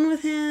alone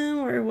with him,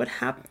 or what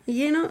happened?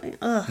 You know?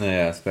 Ugh.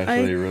 Yeah,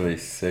 especially really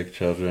sick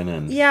children.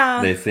 And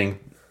yeah. They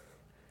think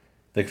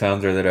the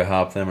clowns are there to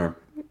help them or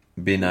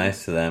be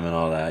nice to them and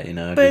all that, you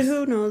know? But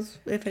who knows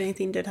if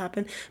anything did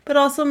happen. But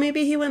also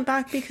maybe he went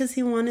back because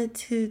he wanted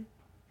to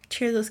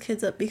cheer those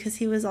kids up, because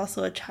he was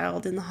also a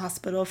child in the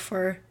hospital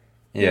for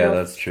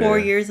that's true. 4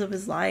 years of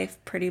his life,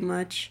 pretty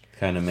much.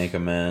 Kind of make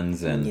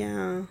amends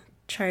and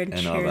try to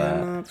cheer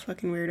them up.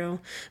 Fucking weirdo.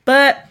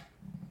 But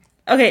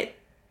okay,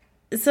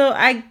 so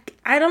I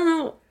don't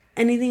know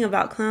anything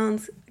about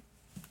clowns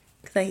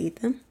because I hate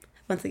them.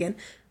 Once again,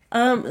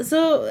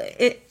 so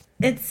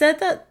it said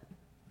that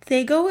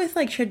they go with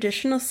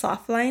traditional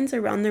soft lines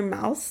around their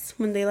mouths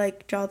when they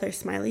draw their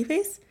smiley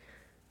face.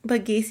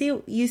 But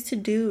Gacy used to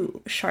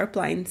do sharp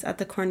lines at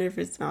the corner of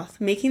his mouth,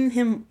 making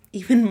him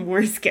even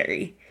more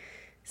scary.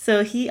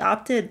 So he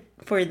opted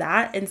for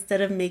that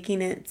instead of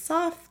making it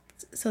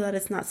soft so that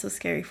it's not so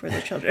scary for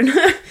the children.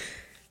 I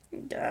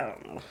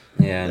don't know.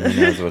 Yeah, and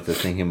who knows what the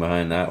thinking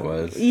behind that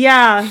was.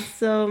 Yeah,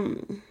 so,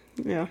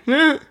 yeah.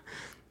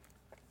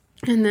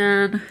 And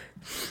then,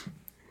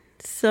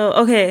 so,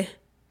 okay.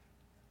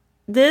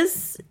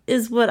 This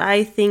is what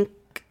I think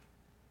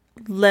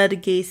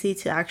led Gacy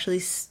to actually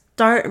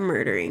start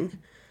murdering.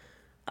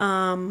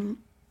 In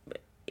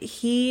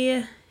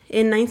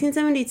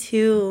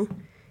 1972,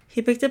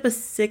 he picked up a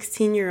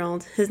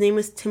 16-year-old. His name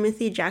was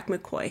Timothy Jack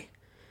McCoy.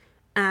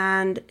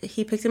 And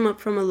he picked him up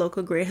from a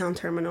local Greyhound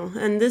terminal.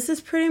 And this is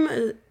pretty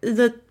much...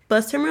 The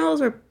bus terminals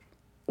were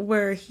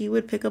where he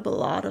would pick up a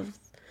lot of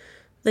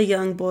the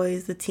young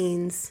boys, the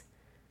teens,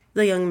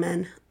 the young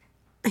men.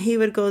 He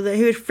would go there.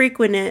 He would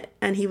frequent it,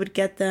 and he would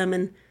get them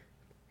and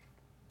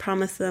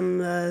promise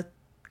them a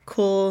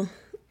cool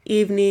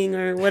evening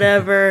or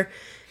whatever.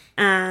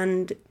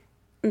 And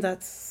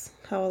that's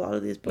how a lot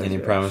of these boys. And he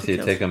promised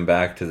he'd take them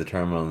back to the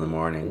terminal in the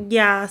morning.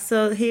 Yeah.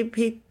 So he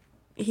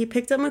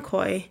picked up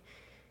McCoy.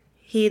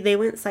 They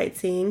went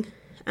sightseeing,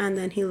 and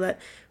then he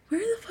let. Where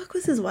the fuck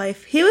was his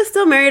wife? He was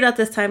still married at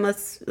this time.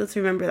 Let's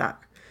remember that.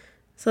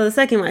 So the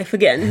second wife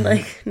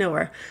again,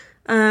 nowhere.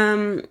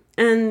 And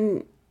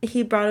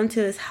he brought him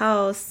to his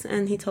house,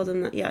 and he told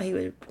him that, he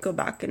would go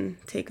back and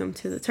take him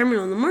to the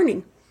terminal in the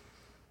morning.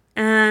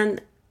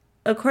 And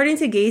according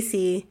to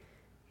Gacy,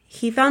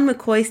 he found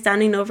McCoy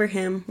standing over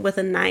him with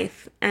a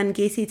knife, and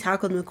Gacy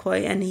tackled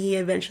McCoy, and he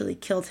eventually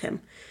killed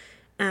him.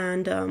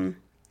 And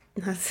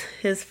that's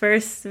his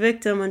first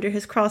victim under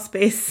his crawl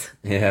space,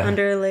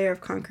 under a layer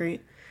of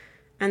concrete.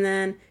 And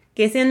then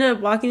Gacy ended up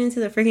walking into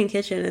the freaking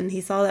kitchen, and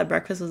he saw that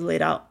breakfast was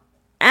laid out.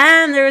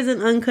 And there was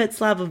an uncut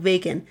slab of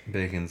bacon.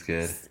 Bacon's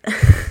good.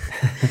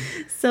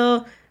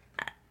 So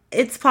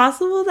it's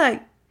possible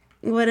that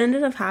what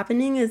ended up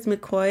happening is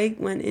McCoy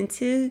went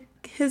into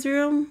his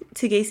room,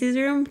 to Gacy's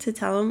room, to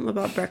tell him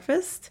about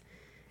breakfast.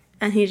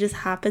 And he just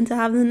happened to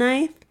have the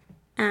knife.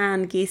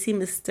 And Gacy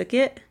mistook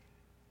it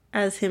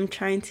as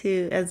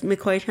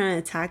McCoy trying to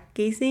attack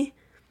Gacy.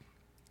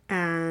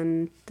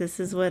 And this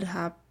is what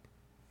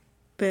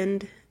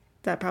happened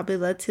that probably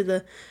led to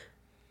the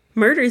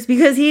murders,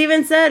 because he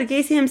even said,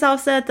 Gacy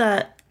himself said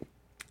that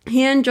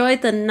He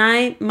enjoyed the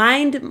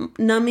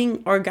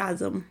mind-numbing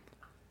orgasm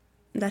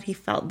that he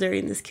felt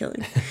during this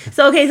killing.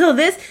 So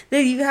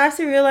you have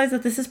to realize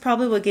that this is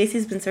probably what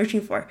Gacy's been searching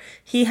for.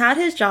 He had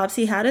his jobs,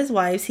 he had his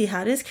wives, he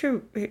had his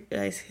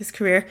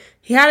career,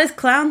 he had his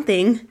clown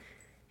thing.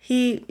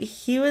 He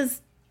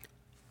was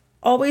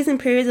always in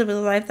periods of his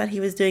life that he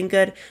was doing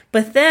good,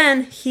 but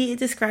then he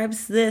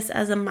describes this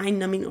as a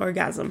mind-numbing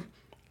orgasm.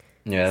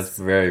 Yeah, that's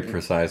very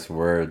precise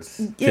words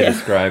to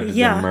describe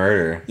the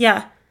murder.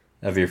 Yeah.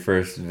 Of your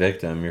first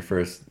victim, your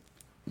first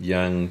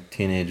young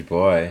teenage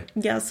boy.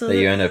 Yeah, so that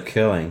you end up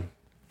killing.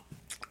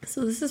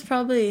 So this is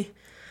probably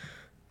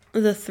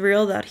the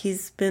thrill that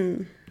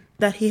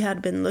he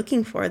had been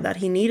looking for, that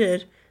he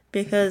needed,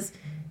 because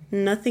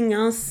nothing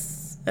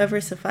else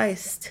ever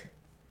sufficed.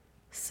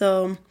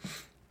 So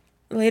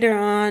later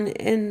on,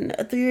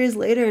 3 years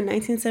later, in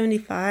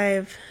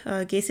 1975,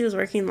 Gacy was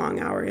working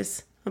long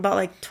hours, about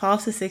like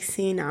 12 to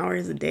 16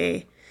 hours a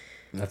day.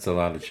 That's a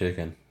lot of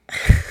chicken.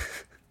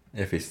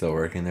 If he's still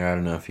working there. I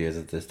don't know if he is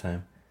at this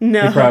time.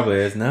 No. He probably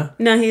is, no?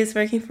 No, he's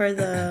working for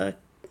the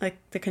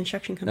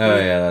construction company. Oh,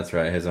 yeah, that's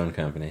right. His own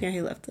company. Yeah,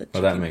 he left the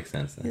chicken. Well, that makes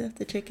sense then. He left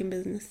the chicken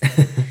business.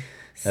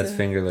 That's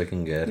finger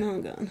looking good. Oh,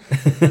 God.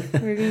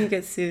 We're going to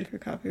get sued for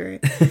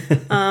copyright.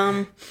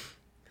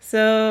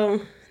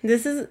 So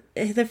this is...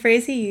 The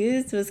phrase he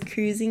used was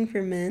cruising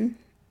for men.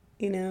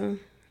 You know,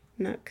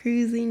 not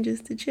cruising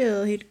just to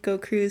chill. He'd go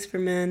cruise for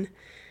men.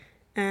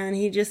 And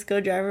he'd just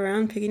go drive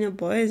around picking up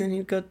boys, and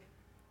he'd go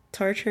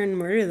torture and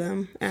murder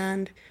them.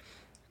 And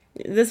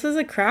this was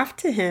a craft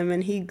to him,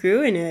 and he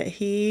grew in it.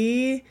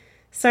 He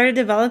started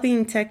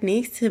developing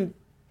techniques to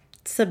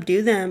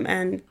subdue them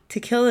and to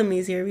kill them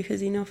easier,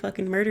 because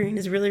fucking murdering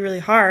is really, really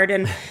hard,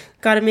 and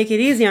got to make it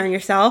easy on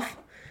yourself.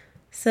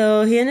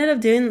 So he ended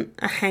up doing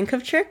a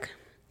handcuff trick,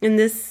 and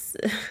this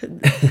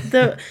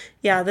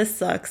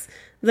sucks.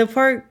 The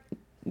poor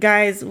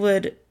guys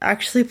would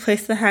actually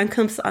place the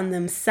handcuffs on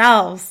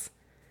themselves,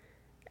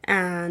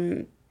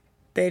 and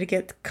they'd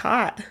get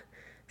caught.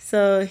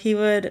 So he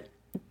would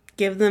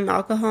give them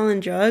alcohol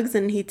and drugs,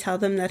 and he'd tell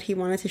them that he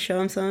wanted to show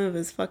them some of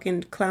his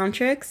fucking clown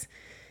tricks.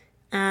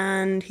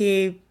 And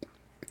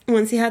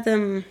once he had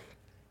them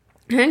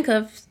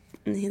handcuffed,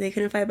 they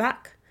couldn't fight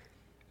back.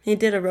 He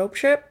did a rope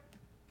trip,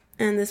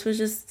 and this was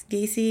just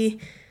Gacy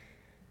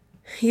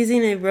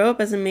using a rope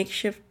as a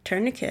makeshift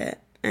tourniquet,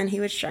 and he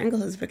would strangle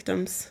his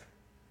victims.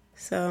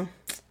 So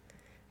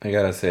I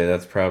gotta say,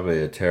 that's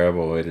probably a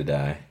terrible way to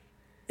die.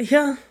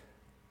 Yeah.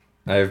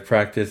 I've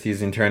practiced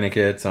using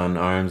tourniquets on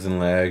arms and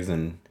legs,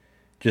 and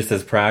just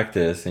as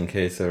practice in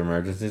case of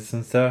emergencies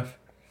and stuff.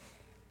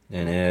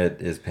 And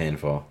it is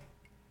painful.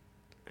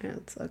 Yeah,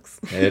 it sucks.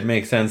 It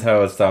makes sense how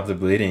it would stop the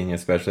bleeding,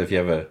 especially if you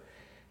have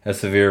a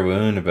severe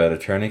wound. But a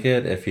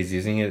tourniquet, if he's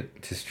using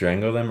it to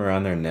strangle them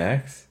around their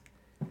necks.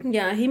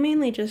 Yeah, he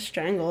mainly just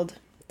strangled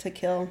to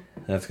kill.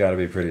 That's got to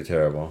be pretty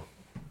terrible.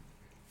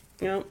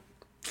 Yep.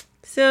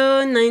 So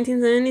in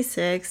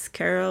 1976,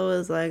 Carol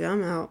was like,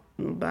 I'm out.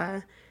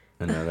 Bye.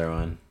 Another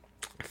one.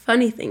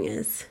 Funny thing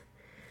is,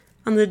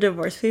 on the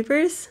divorce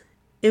papers,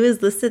 it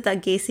was listed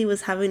that Gacy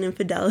was having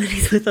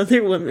infidelities with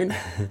other women.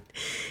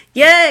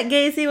 Yeah,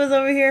 Gacy was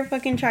over here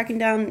fucking tracking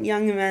down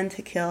young men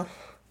to kill.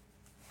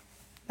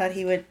 That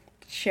he would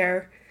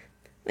share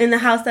in the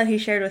house that he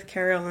shared with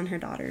Carol and her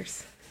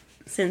daughters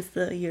since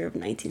the year of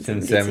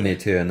 1972. Since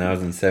 72, and that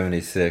was in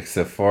 76.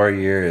 So 4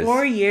 years.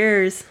 4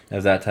 years.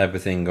 Of that type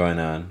of thing going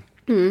on.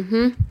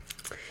 Mm-hmm.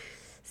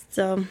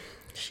 So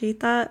she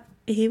thought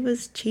he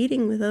was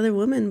cheating with other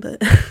women, but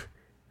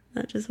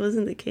that just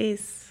wasn't the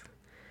case.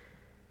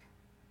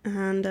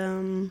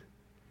 And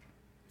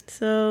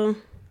so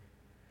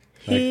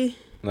he,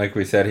 like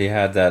we said, he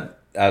had that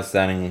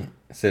outstanding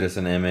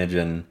citizen image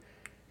and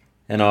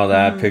all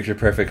that, picture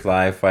perfect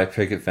life, white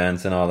picket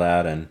fence and all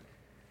that, and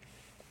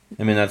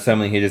I mean that's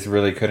something he just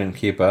really couldn't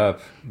keep up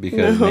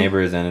because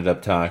neighbors ended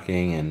up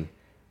talking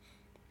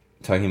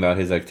about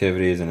his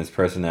activities and his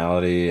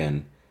personality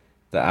and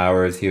the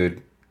hours he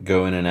would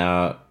go in and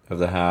out of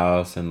the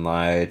house and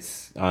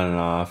lights on and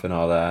off and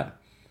all that.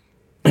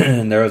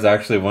 And there was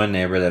actually one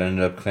neighbor that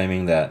ended up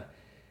claiming that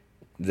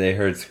they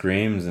heard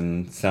screams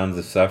and sounds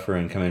of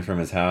suffering coming from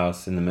his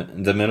house in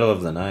the middle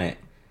of the night.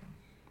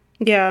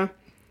 Yeah.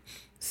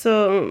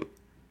 So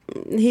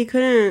he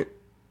couldn't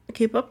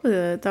keep up with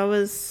it.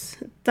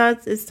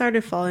 It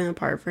started falling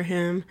apart for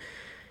him.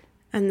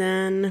 And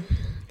then,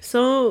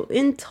 so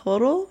in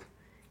total,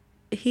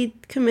 he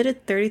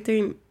committed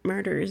 33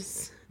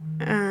 murders,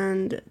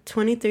 and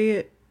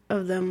 23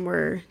 of them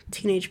were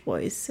teenage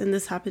boys, and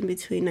this happened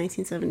between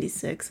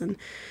 1976 and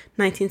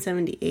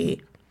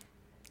 1978.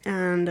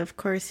 And of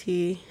course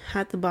he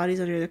had the bodies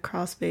under the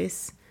crawl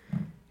space.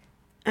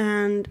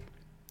 And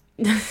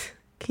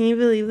can you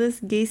believe this?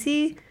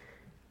 Gacy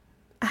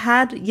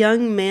had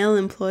young male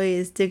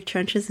employees dig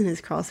trenches in his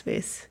crawl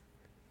space,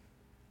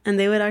 and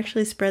they would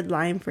actually spread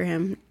lime for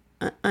him,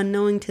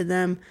 unknowing to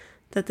them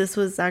that this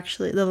was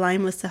actually, the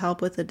lime was to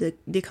help with the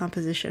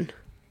decomposition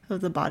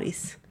of the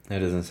bodies. That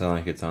doesn't sound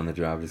like it's on the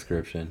job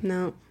description.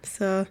 No.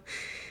 So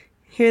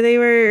here they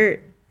were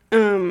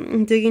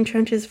digging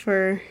trenches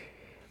for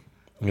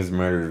his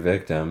murdered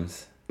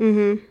victims.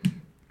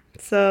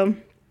 So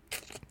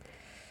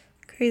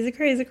crazy.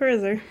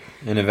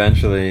 And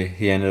eventually,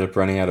 he ended up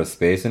running out of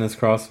space in his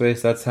crawl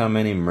space. That's how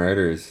many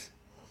murders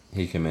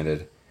he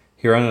committed.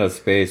 He ran out of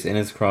space in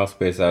his crawl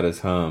space at his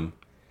home.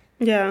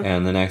 Yeah.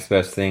 And the next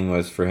best thing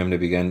was for him to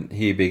began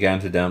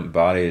to dump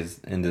bodies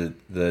into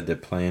the Des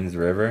Plaines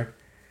River.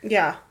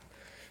 Yeah.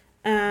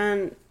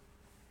 And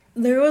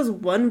there was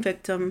one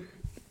victim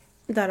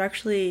that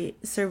actually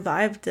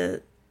survived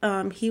it.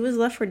 He was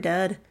left for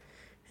dead.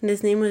 And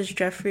his name was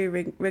Jeffrey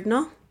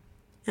Rignall.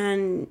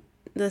 And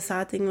the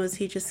sad thing was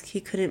he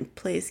couldn't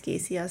place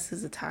Gacy as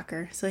his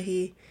attacker. So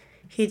he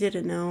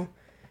didn't know.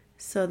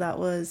 So that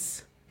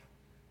was...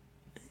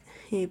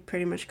 He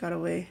pretty much got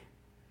away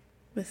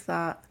with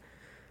that.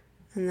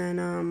 And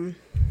then,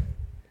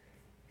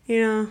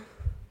 he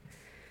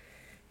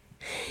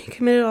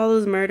committed all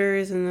those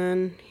murders, and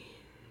then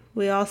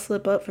we all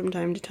slip up from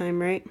time to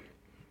time, right?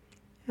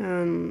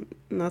 And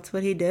that's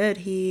what he did.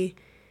 He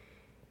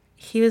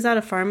was at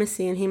a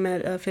pharmacy, and he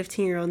met a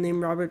 15-year-old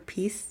named Robert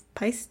Peist.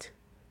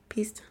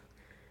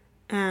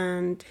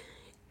 And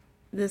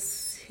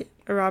this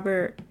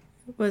Robert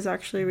was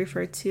actually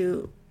referred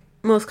to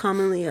most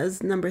commonly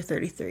as number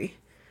 33.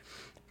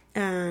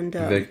 And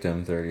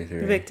Victim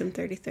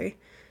 33.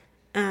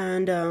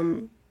 And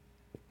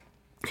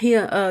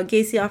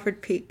Gacy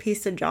offered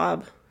Peace a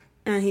job,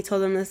 and he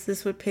told him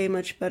this would pay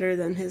much better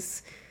than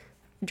his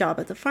job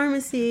at the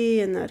pharmacy,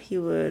 and that he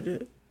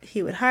would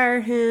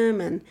hire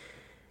him.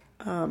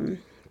 And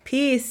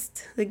Peace,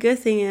 the good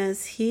thing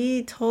is,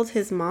 he told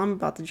his mom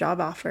about the job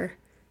offer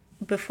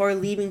before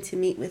leaving to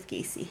meet with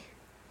Gacy.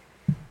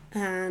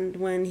 And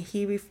when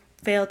he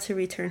failed to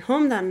return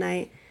home that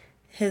night,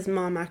 his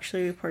mom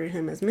actually reported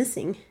him as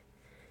missing.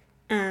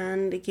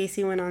 And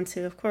Gacy went on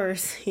to, of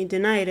course, he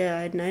denied it.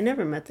 I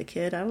never met the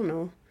kid. I don't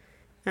know.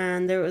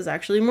 And there was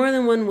actually more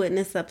than one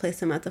witness that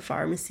placed him at the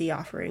pharmacy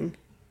offering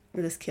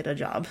this kid a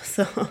job.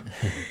 So,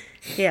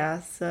 yeah.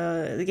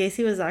 So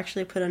Gacy was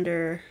actually put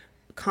under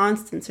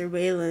constant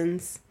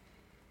surveillance.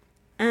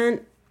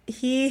 And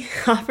he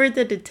offered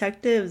the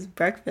detectives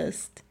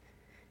breakfast.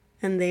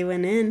 And they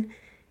went in.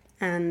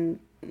 And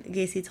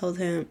Gacy told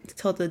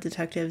the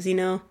detectives,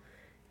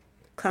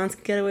 clowns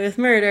can get away with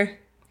murder.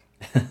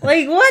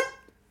 Like, what?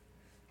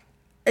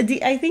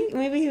 I think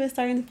maybe he was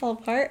starting to fall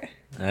apart.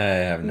 I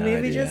have no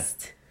idea. Maybe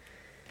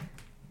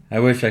I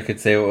wish I could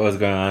say what was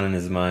going on in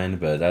his mind,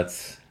 but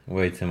that's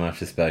way too much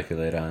to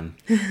speculate on.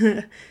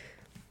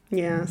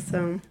 Yeah,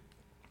 so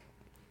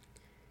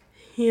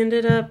he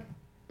ended up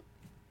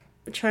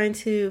trying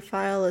to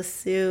file a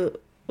suit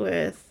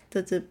with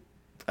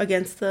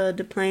against the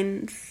Des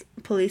Plaines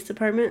Police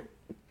Department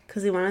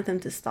because he wanted them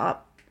to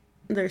stop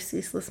their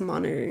ceaseless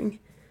monitoring.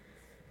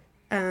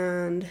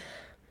 And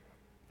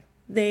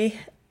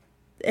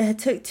it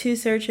took 2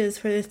 searches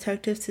for the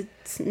detectives to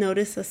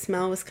notice a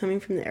smell was coming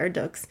from the air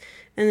ducts.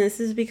 And this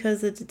is because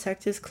the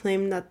detectives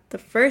claimed that the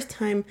first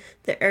time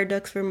the air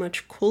ducts were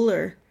much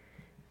cooler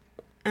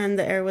and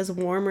the air was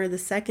warmer the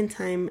second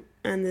time,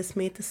 and this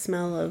made the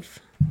smell of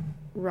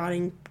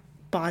rotting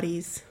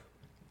bodies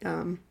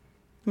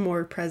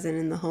more present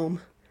in the home.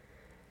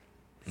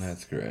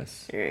 That's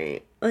gross.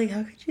 Right. Like,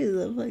 how could you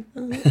live like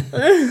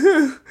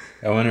that?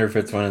 I wonder if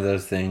it's one of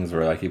those things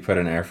where, like, you put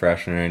an air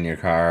freshener in your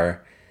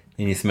car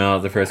and you smell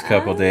it the first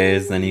couple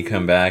days, then you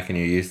come back and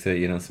you're used to it,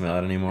 you don't smell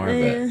it anymore.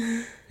 But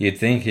you'd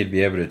think he'd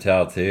be able to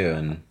tell, too.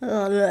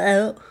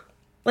 And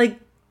like,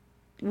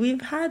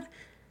 we've had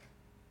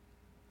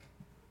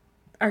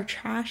our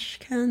trash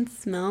can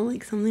smell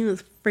like something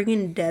was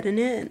friggin' dead in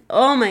it. And,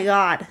 oh, my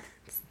God.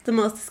 It's the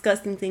most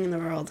disgusting thing in the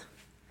world.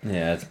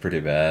 Yeah, it's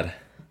pretty bad.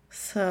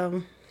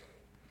 So,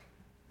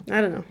 I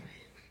don't know.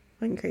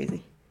 Fucking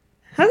crazy.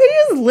 How could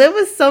you just live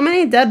with so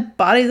many dead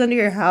bodies under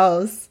your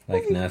house?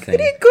 Like nothing. How could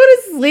you go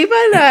to sleep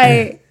at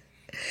night?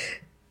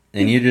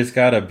 And you just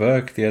got a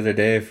book the other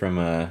day from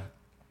a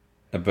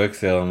book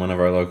sale in one of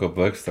our local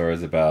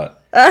bookstores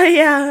about... Oh,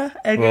 yeah.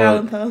 Edgar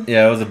Allan Poe.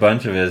 Yeah, it was a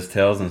bunch of his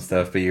tales and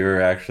stuff, but you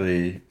were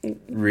actually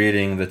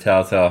reading The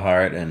Telltale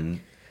Heart and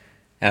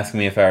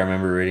asking me if I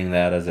remember reading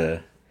that as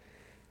a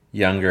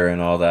younger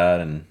and all that,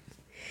 and...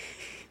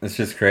 It's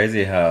just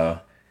crazy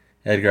how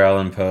Edgar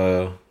Allan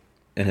Poe,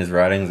 in his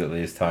writings at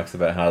least, talks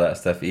about how that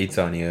stuff eats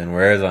on you and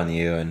wears on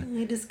you. And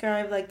he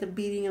described like the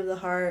beating of the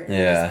heart. And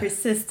yeah. It just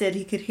persisted.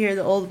 He could hear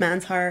the old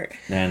man's heart.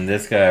 And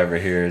this guy over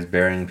here is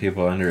burying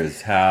people under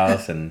his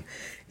house and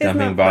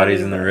dumping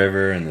bodies in the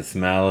river, and the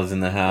smell is in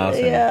the house.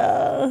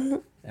 Yeah.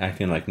 And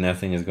acting like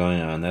nothing is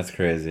going on. That's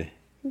crazy.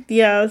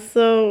 Yeah,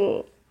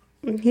 so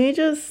he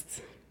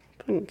just...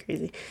 fucking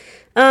crazy.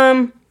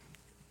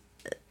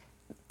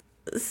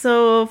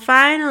 So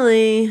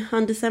finally,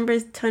 on December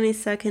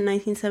 22nd,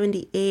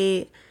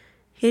 1978,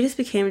 he just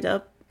became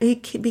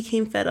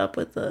fed up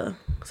with the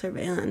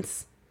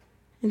surveillance.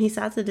 And he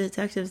sat the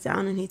detectives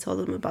down and he told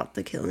them about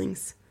the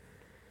killings.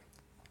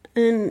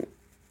 And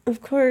of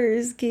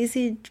course,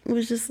 Gacy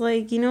was just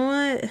like, you know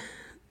what?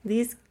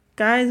 These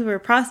guys were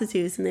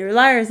prostitutes and they were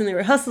liars and they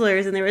were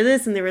hustlers and they were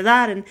this and they were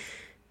that. And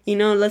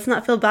let's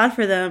not feel bad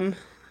for them,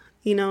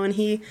 and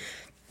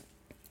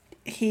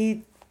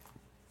he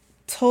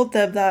told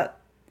them that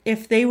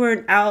if they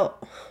weren't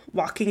out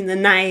walking the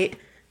night,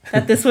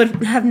 that this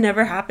would have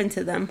never happened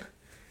to them.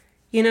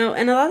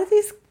 And a lot of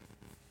these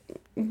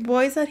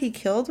boys that he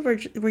killed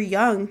were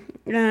young.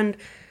 And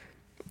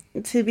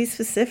to be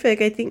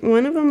specific, I think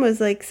one of them was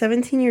like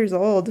 17 years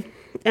old.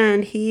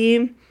 And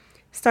he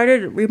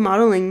started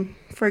remodeling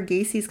for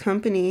Gacy's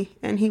company.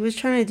 And he was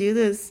trying to do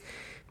this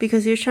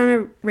because he was trying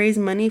to raise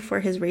money for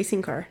his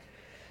racing car.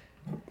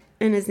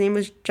 And his name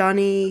was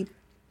Johnny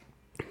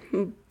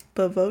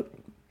Bavokich.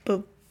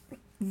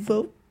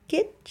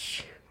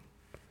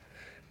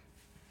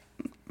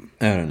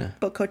 I don't know.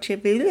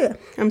 Bokocheville.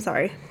 I'm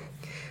sorry.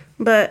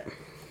 But,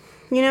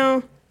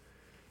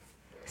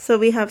 so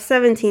we have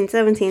 17,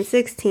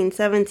 16,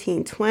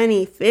 17,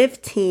 20,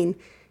 15,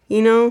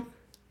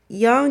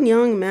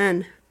 young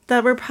men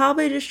that were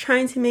probably just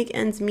trying to make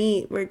ends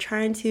meet. We're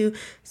trying to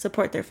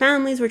support their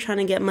families. We're trying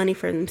to get money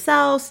for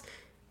themselves.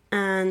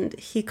 And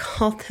he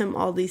called them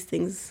all these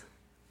things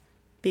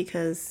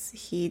because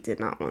he did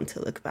not want to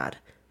look bad.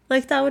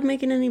 Like that would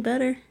make it any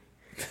better.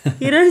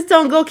 You just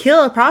don't go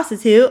kill a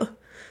prostitute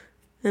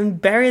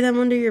and bury them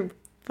under your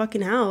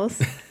fucking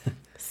house.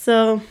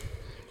 So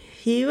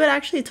he would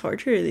actually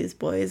torture these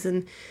boys,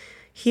 and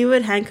he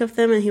would handcuff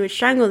them and he would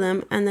strangle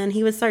them, and then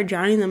he would start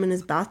drowning them in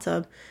his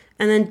bathtub.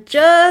 And then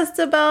just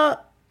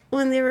about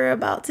when they were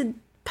about to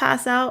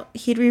pass out,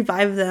 he'd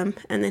revive them,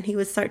 and then he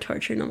would start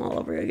torturing them all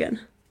over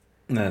again.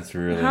 That's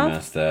really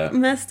messed up. How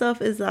messed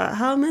up is that?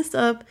 How messed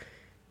up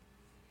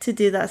to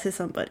do that to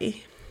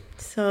somebody?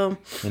 So,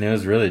 and it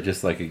was really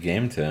just like a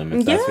game to him.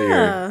 If that's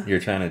what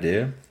you're trying to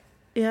do.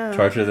 Yeah.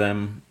 Torture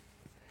them,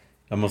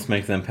 almost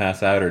make them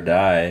pass out or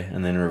die,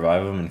 and then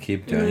revive them and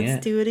keep doing it.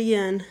 Let's do it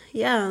again.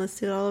 Yeah, let's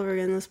do it all over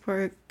again. Those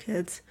poor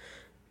kids.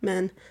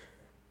 Men.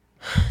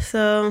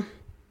 So,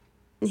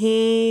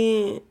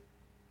 he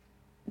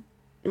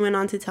went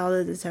on to tell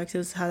the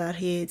detectives how that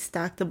he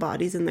stacked the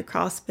bodies in the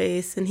crawl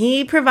space, and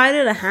he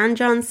provided a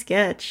hand-drawn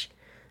sketch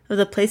of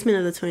the placement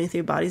of the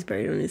 23 bodies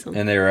buried in his home.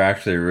 And they were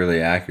actually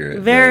really accurate.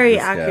 Very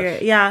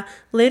accurate, yeah.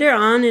 Later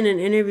on in an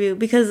interview,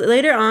 because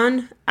later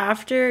on,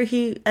 after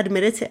he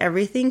admitted to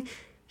everything,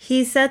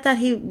 he said that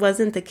he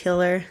wasn't the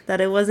killer, that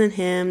it wasn't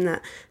him,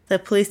 that the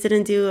police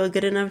didn't do a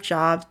good enough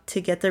job to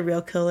get the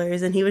real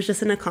killers, and he was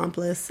just an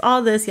accomplice.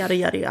 All this, yada,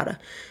 yada, yada.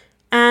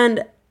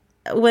 And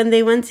when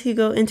they went to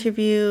go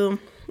interview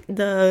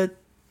the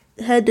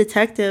head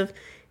detective,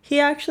 he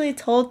actually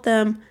told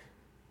them,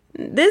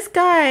 this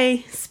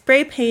guy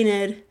spray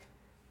painted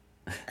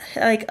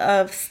like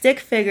a stick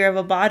figure of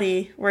a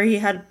body where he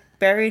had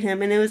buried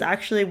him, and it was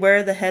actually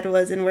where the head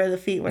was and where the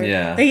feet were.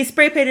 Yeah. Like he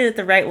spray painted it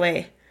the right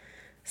way.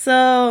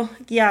 So,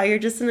 yeah, you're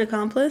just an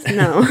accomplice?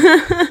 No.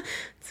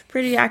 It's a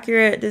pretty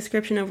accurate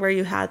description of where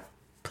you had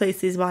placed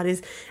these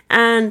bodies.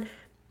 And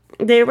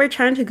they were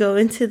trying to go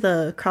into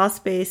the crawl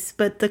space,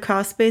 but the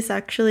crawl space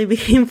actually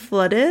became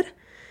flooded.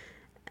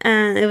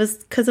 And it was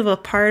because of a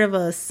part of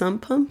a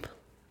sump pump.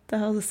 The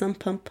hell is a sump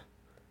pump?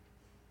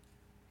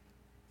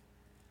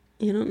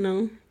 You don't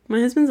know? My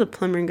husband's a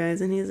plumber,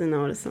 guys, and he doesn't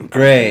know what a sump pump is.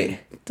 Great.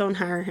 Don't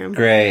hire him.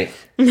 Great.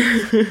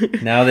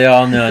 Now they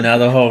all know. Now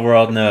the whole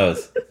world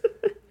knows.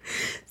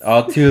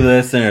 All 2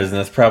 listeners, and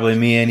that's probably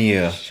me and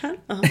you. Shut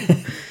up.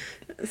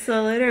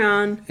 So later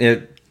on,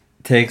 it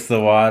takes the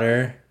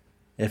water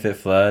if it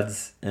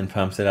floods and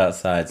pumps it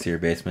outside so your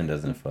basement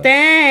doesn't flood.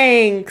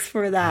 Thanks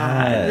for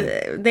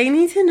that. God. They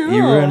need to know.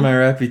 You ruined my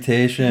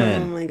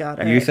reputation. Oh my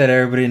God. You said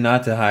everybody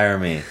not to hire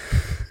me.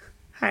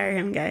 Hire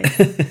him, guys.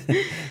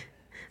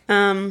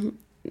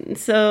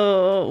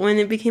 So when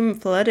it became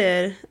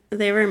flooded,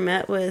 they were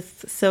met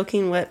with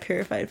soaking wet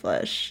purified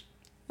flesh.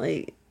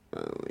 Like,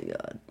 oh my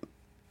God.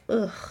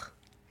 Ugh.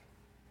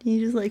 You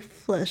just like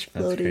flesh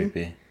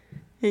floating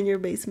in your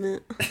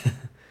basement.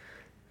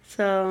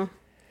 So,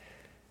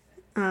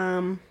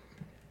 the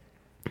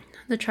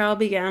trial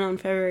began on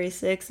February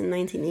 6th in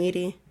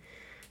 1980,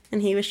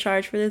 and he was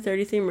charged for the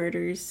 33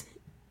 murders.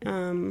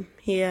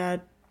 He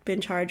had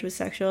been charged with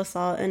sexual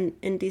assault and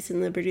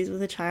indecent liberties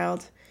with a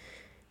child.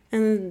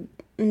 And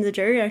the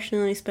jury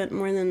actually only spent a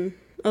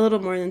little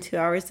more than 2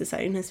 hours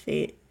deciding his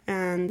fate,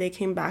 and they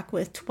came back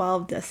with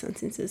 12 death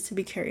sentences to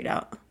be carried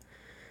out.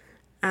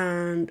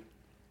 And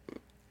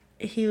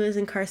he was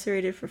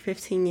incarcerated for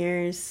 15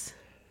 years.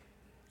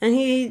 And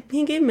he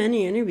gave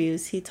many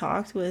interviews. He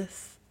talked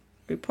with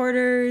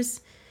reporters.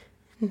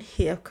 And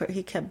he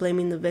kept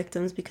blaming the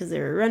victims because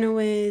they were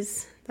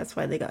runaways. That's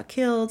why they got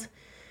killed.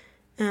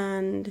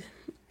 And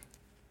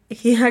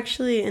he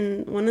actually,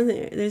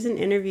 there's an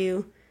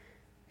interview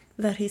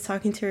that he's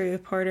talking to a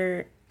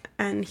reporter,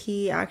 and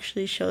he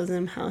actually shows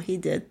him how he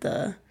did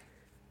the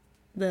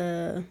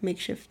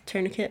makeshift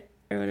tourniquet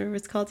or whatever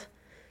it's called.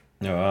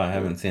 No, I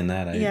haven't seen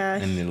that. I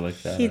need to look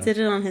that up. He did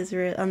it on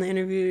the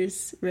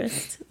interviewer's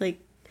wrist. Like,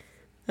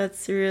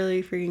 that's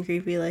really freaking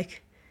creepy.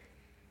 Like,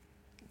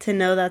 to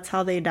know that's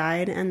how they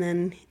died, and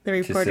then the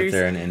reporters just sit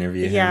there and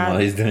interview him while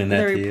he's doing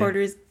that. The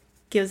reporters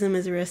gives him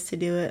his wrist to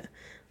do it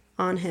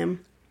on him,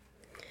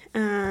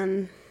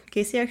 and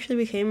Gacy actually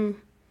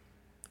became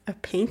a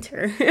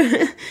painter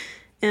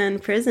in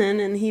prison,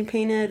 and he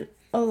painted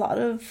a lot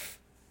of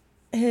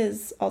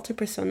his alter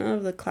persona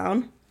of the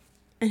clown,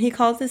 and he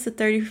calls this the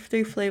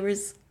 33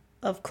 flavors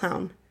of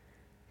clown.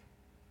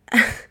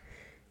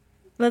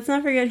 Let's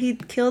not forget he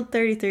killed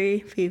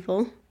 33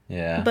 people.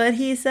 Yeah. But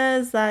he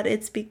says that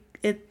it's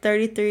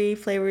 33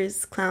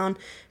 flavors clown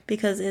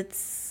because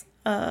it's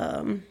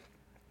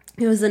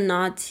it was a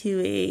nod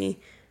to a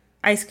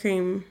ice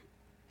cream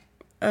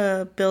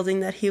building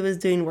that he was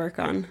doing work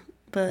on.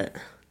 But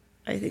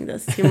I think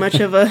that's too much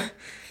of a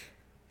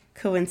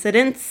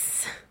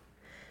coincidence.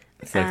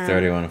 It's like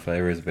 31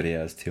 flavors, but he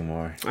has 2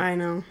 more. I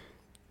know.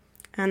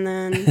 And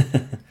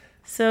then,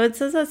 so it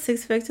says that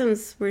 6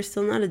 victims were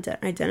still not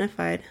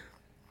identified.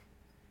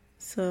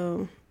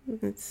 So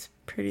it's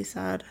pretty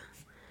sad.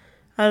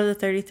 Out of the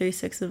 33,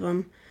 6 of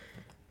them.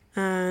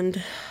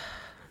 And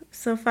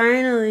so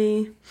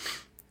finally,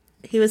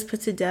 he was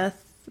put to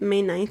death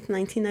May 9th,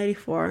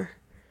 1994.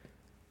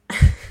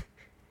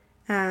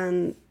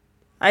 And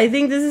I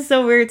think this is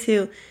so weird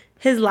too.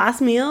 His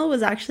last meal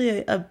was actually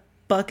a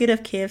bucket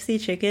of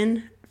KFC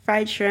chicken,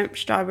 fried shrimp,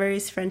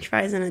 strawberries, french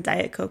fries, and a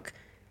Diet Coke.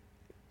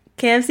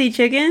 KFC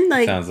chicken?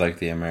 Like, sounds like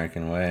the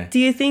American way. Do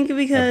you think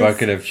because... A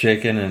bucket of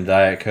chicken and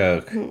Diet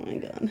Coke. Oh my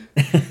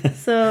god.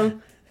 So,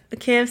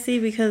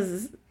 KFC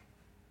because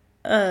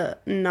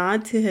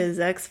nod to his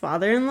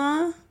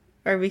ex-father-in-law?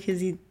 Or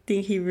because you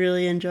think he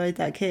really enjoyed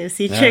that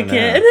KFC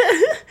chicken?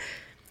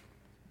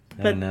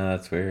 But no,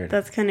 that's weird.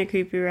 That's kind of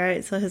creepy,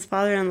 right? So his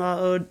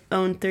father-in-law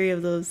owned 3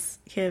 of those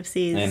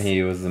KFCs. And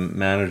he was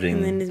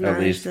managing at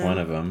least one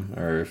of them,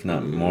 or if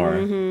not more.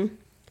 Mm-hmm.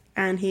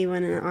 And he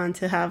went on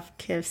to have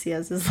KFC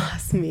as his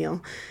last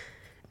meal.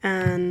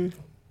 And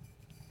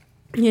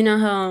you know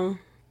how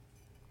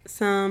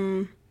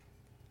some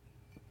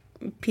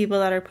people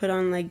that are put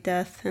on like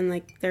death and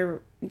like they're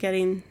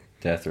getting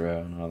death row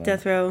and all that.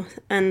 Death row,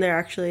 and they're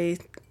actually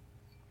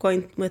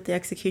going with the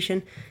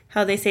execution.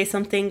 How they say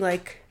something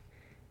like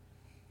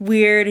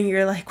weird and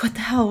you're like, what the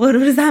hell? What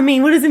does that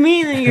mean? What does it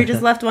mean? And you're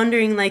just left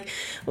wondering like,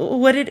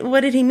 what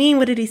did he mean?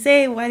 What did he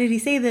say? Why did he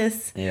say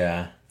this?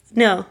 Yeah.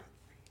 No.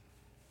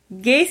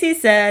 Gacy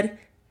said,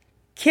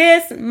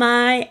 kiss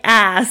my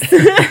ass.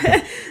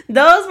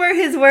 Those were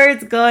his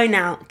words going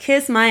out.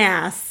 Kiss my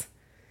ass.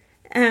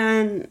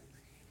 And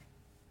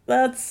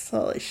that's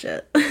holy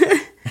shit.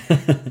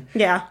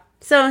 Yeah.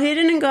 So he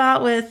didn't go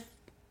out with,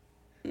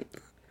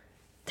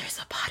 there's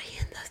a body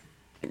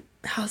in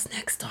the house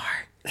next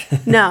door.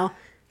 No.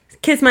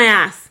 Kiss my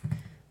ass.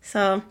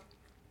 So,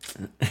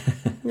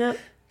 yep.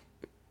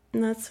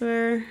 And that's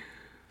where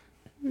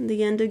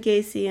the end of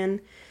Gacy.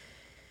 And,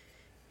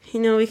 you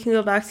know, we can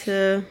go back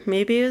to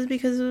maybe it was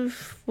because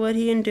of what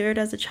he endured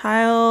as a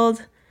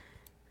child.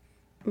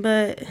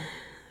 But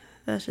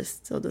that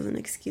just still doesn't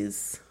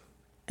excuse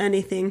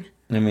anything.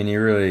 I mean,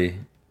 you really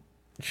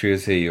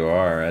choose who you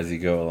are as you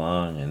go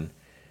along. And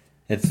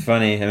it's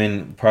funny. I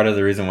mean, part of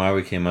the reason why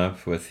we came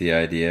up with the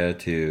idea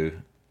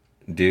to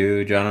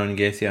do John Wayne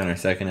Gacy on our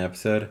second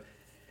episode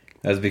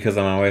was because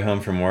on my way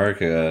home from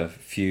work a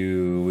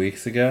few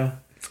weeks ago.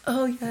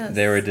 Oh, yes.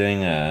 They were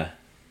doing a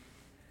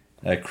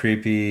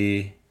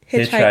creepy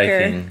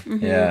hitchhiking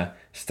Mm-hmm.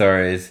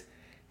 stories.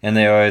 And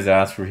they always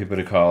ask for people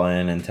to call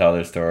in and tell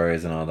their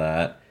stories and all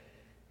that.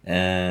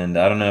 And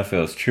I don't know if it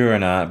was true or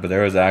not, but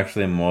there was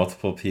actually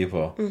multiple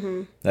people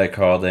that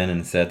called in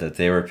and said that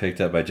they were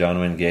picked up by John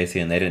Wayne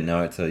Gacy and they didn't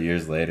know it till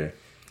years later.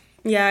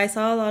 Yeah, I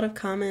saw a lot of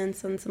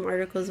comments on some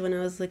articles when I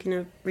was looking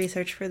at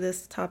research for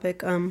this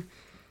topic,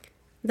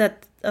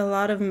 that a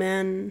lot of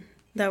men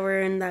that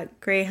were in that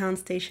Greyhound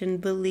station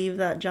believe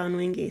that John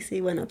Wayne Gacy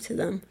went up to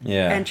them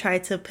and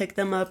tried to pick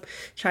them up,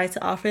 tried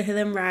to offer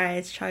them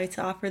rides, tried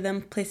to offer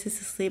them places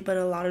to sleep, but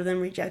a lot of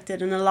them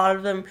rejected. And a lot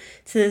of them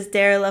to this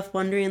day are left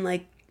wondering,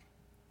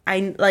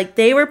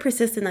 they were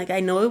persistent, like,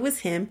 I know it was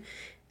him.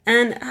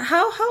 And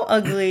how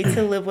ugly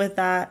to live with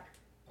that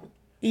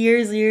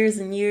years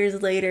and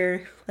years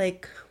later.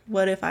 Like,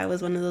 what if I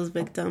was one of those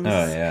victims?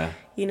 Oh, yeah.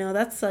 You know,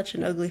 that's such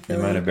an ugly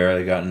feeling. You might have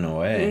barely gotten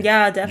away.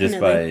 Yeah, definitely. Just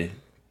by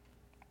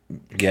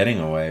getting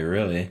away,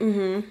 really.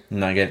 Mm-hmm.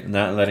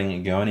 Not letting it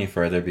go any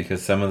further,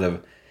 because some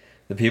of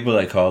the people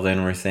that called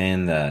in were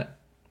saying that,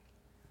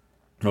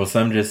 well,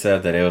 some just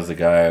said that it was a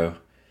guy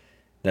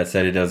that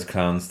said he does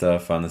clown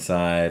stuff on the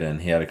side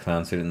and he had a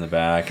clown suit in the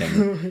back,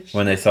 and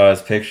when they saw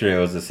his picture it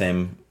was the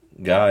same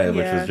guy,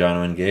 which was John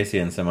Wayne Gacy.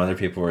 And some other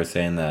people were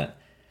saying that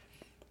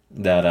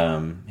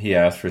he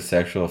asked for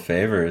sexual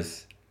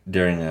favors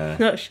during a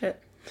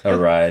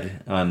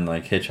ride on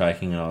like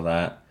hitchhiking and all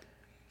that,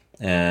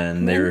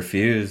 and they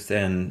refused.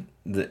 And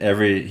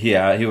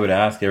he would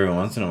ask every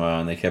once in a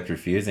while, and they kept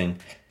refusing.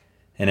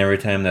 And every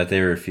time that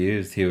they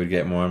refused, he would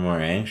get more and more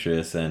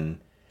anxious. And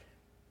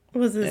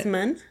was this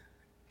men?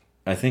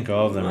 I think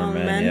all of them are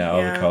men. Yeah,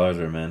 all the callers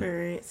are men. All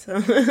right,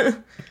 so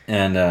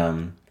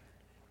and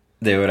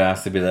they would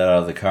ask to be let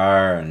out of the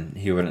car, and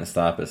he wouldn't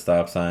stop at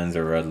stop signs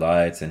or red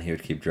lights, and he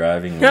would keep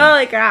driving.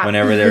 Holy crap!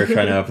 Whenever they were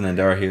trying to open the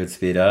door, he would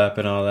speed up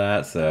and all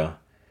that. So,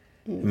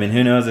 I mean,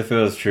 who knows if it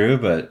was true,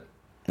 but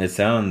it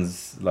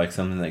sounds like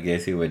something that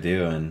Gacy would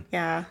do,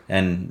 Yeah.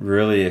 and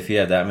really, if he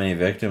had that many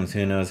victims,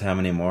 who knows how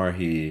many more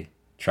he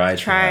tried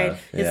to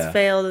have. His Yeah.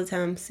 failed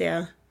attempts,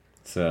 yeah.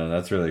 So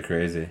that's really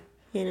crazy.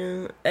 You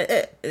know,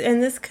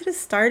 and this could have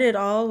started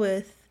all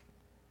with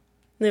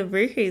the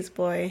Briefcase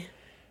boy.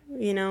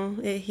 You know,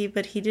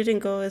 but he didn't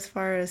go as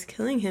far as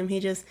killing him.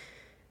 He just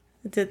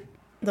did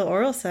the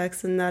oral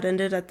sex, and that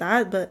ended at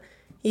that. But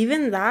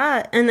even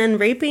that, and then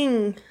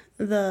raping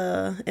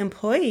the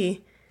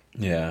employee,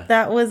 Yeah.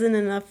 that wasn't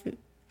enough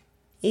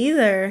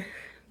either.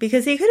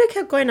 Because he could have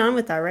kept going on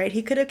with that, right?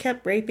 He could have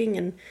kept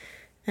raping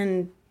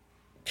and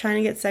trying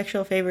to get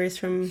sexual favors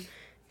from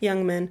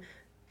young men.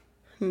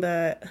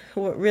 But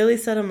what really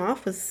set him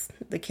off was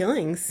the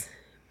killings.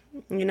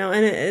 You know,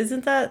 and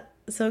isn't that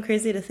so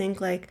crazy to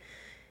think, like,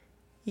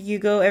 you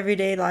go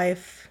everyday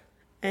life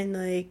and,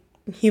 like,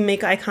 you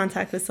make eye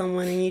contact with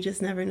someone and you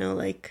just never know,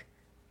 like,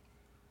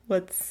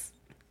 what's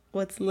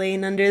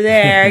laying under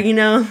there, you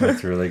know?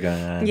 What's really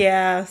going on.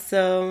 Yeah,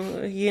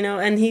 so, you know,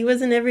 and he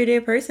was an everyday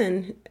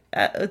person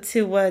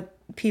to what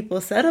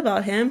people said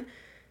about him,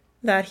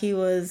 that he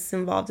was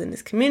involved in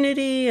his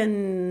community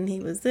and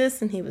he was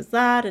this and he was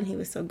that and he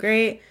was so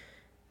great.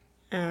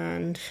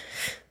 And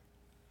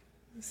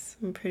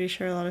I'm pretty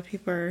sure a lot of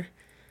people are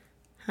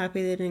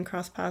happy they didn't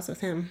cross paths with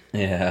him.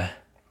 Yeah.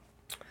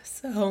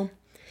 So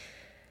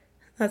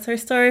that's our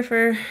story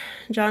for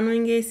John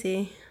Wayne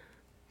Gacy.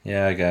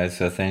 Yeah, guys,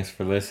 so thanks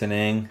for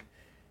listening.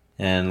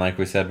 And like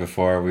we said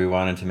before, we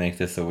wanted to make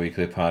this a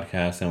weekly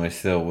podcast, and we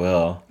still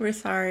will. We're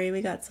sorry,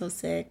 we got so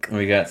sick.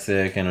 We got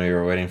sick, and we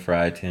were waiting for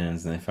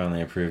iTunes, and they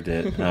finally approved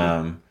it.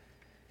 So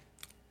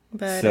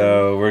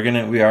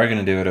we are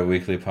gonna do it a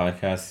weekly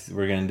podcast.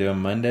 We're gonna do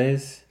them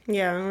Mondays.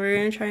 Yeah, we're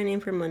gonna try and aim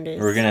for Mondays.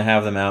 We're gonna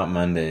have them out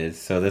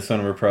Mondays. So this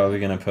one we're probably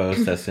gonna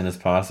post as soon as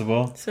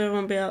possible. So it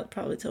won't be out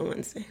probably till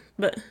Wednesday,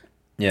 but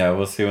yeah,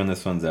 we'll see when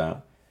this one's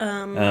out.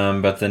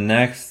 But the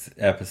next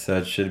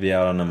episode should be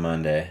out on a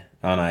Monday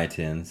on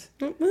iTunes.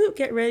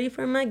 Get ready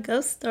for my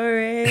ghost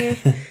story.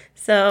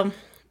 So,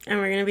 and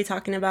we're gonna be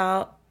talking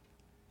about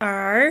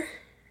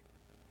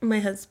my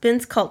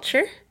husband's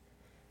culture.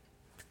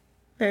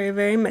 Very,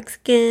 very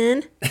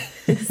Mexican.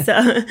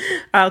 So,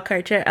 our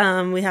culture.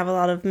 We have a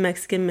lot of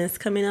Mexican myths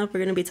coming up. We're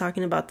going to be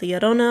talking about the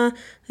Llorona,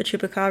 the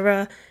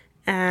Chupacabra,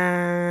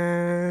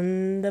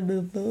 and the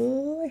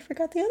boo-boo. I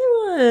forgot the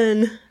other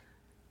one.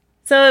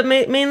 So,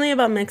 mainly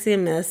about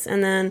Mexican myths.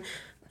 And then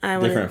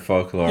different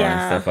folklore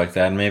and stuff like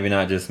that. And maybe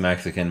not just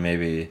Mexican,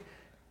 maybe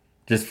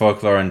just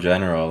folklore in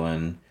general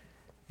and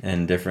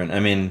different. I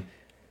mean,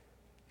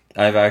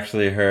 I've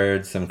actually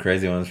heard some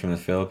crazy ones from the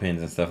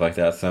Philippines and stuff like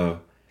that.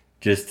 So,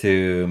 just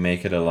to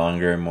make it a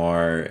longer,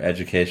 more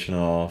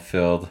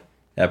educational-filled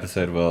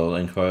episode, we'll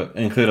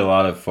include a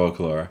lot of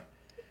folklore,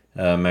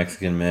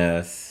 Mexican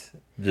myths,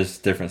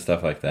 just different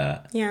stuff like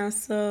that. Yeah,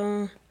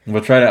 so...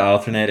 We'll try to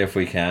alternate, if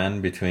we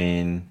can,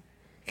 between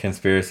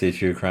conspiracy,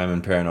 true crime,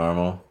 and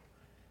paranormal.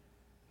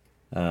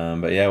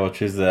 But yeah, we'll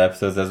choose the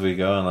episodes as we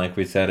go, and like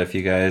we said, if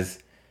you guys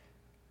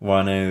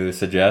want to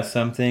suggest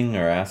something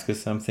or ask us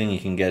something, you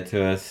can get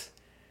to us.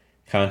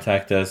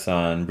 Contact us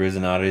on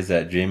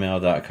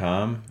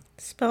brewsandoddities@gmail.com.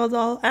 Spelled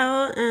all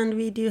out, and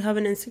we do have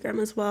an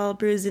Instagram as well,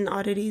 Brews and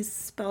Oddities,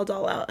 spelled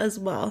all out as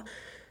well.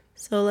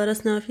 So let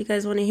us know if you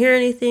guys want to hear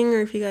anything,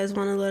 or if you guys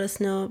want to let us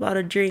know about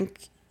a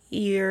drink,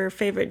 your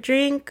favorite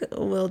drink.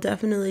 We'll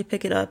definitely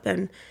pick it up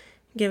and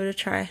give it a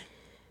try.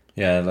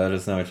 Yeah, let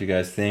us know what you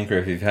guys think, or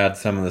if you've had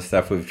some of the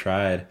stuff we've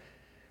tried,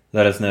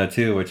 let us know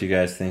too what you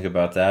guys think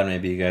about that.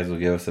 Maybe you guys will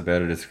give us a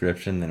better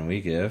description than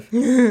we give.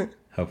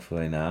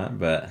 Hopefully not,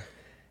 but...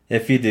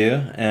 if you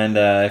do, and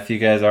if you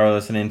guys are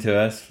listening to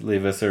us,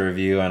 leave us a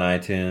review on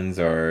iTunes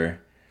or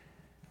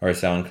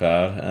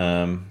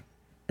SoundCloud.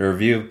 A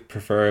review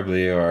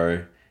preferably,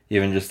 or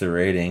even just a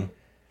rating.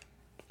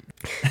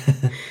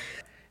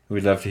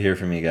 We'd love to hear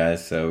from you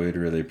guys, so we'd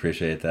really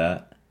appreciate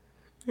that.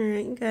 All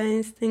right,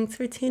 guys. Thanks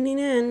for tuning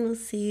in. We'll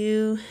see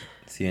you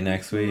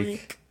next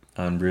week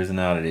on Brews and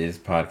Oddities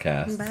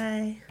podcast.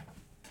 Bye.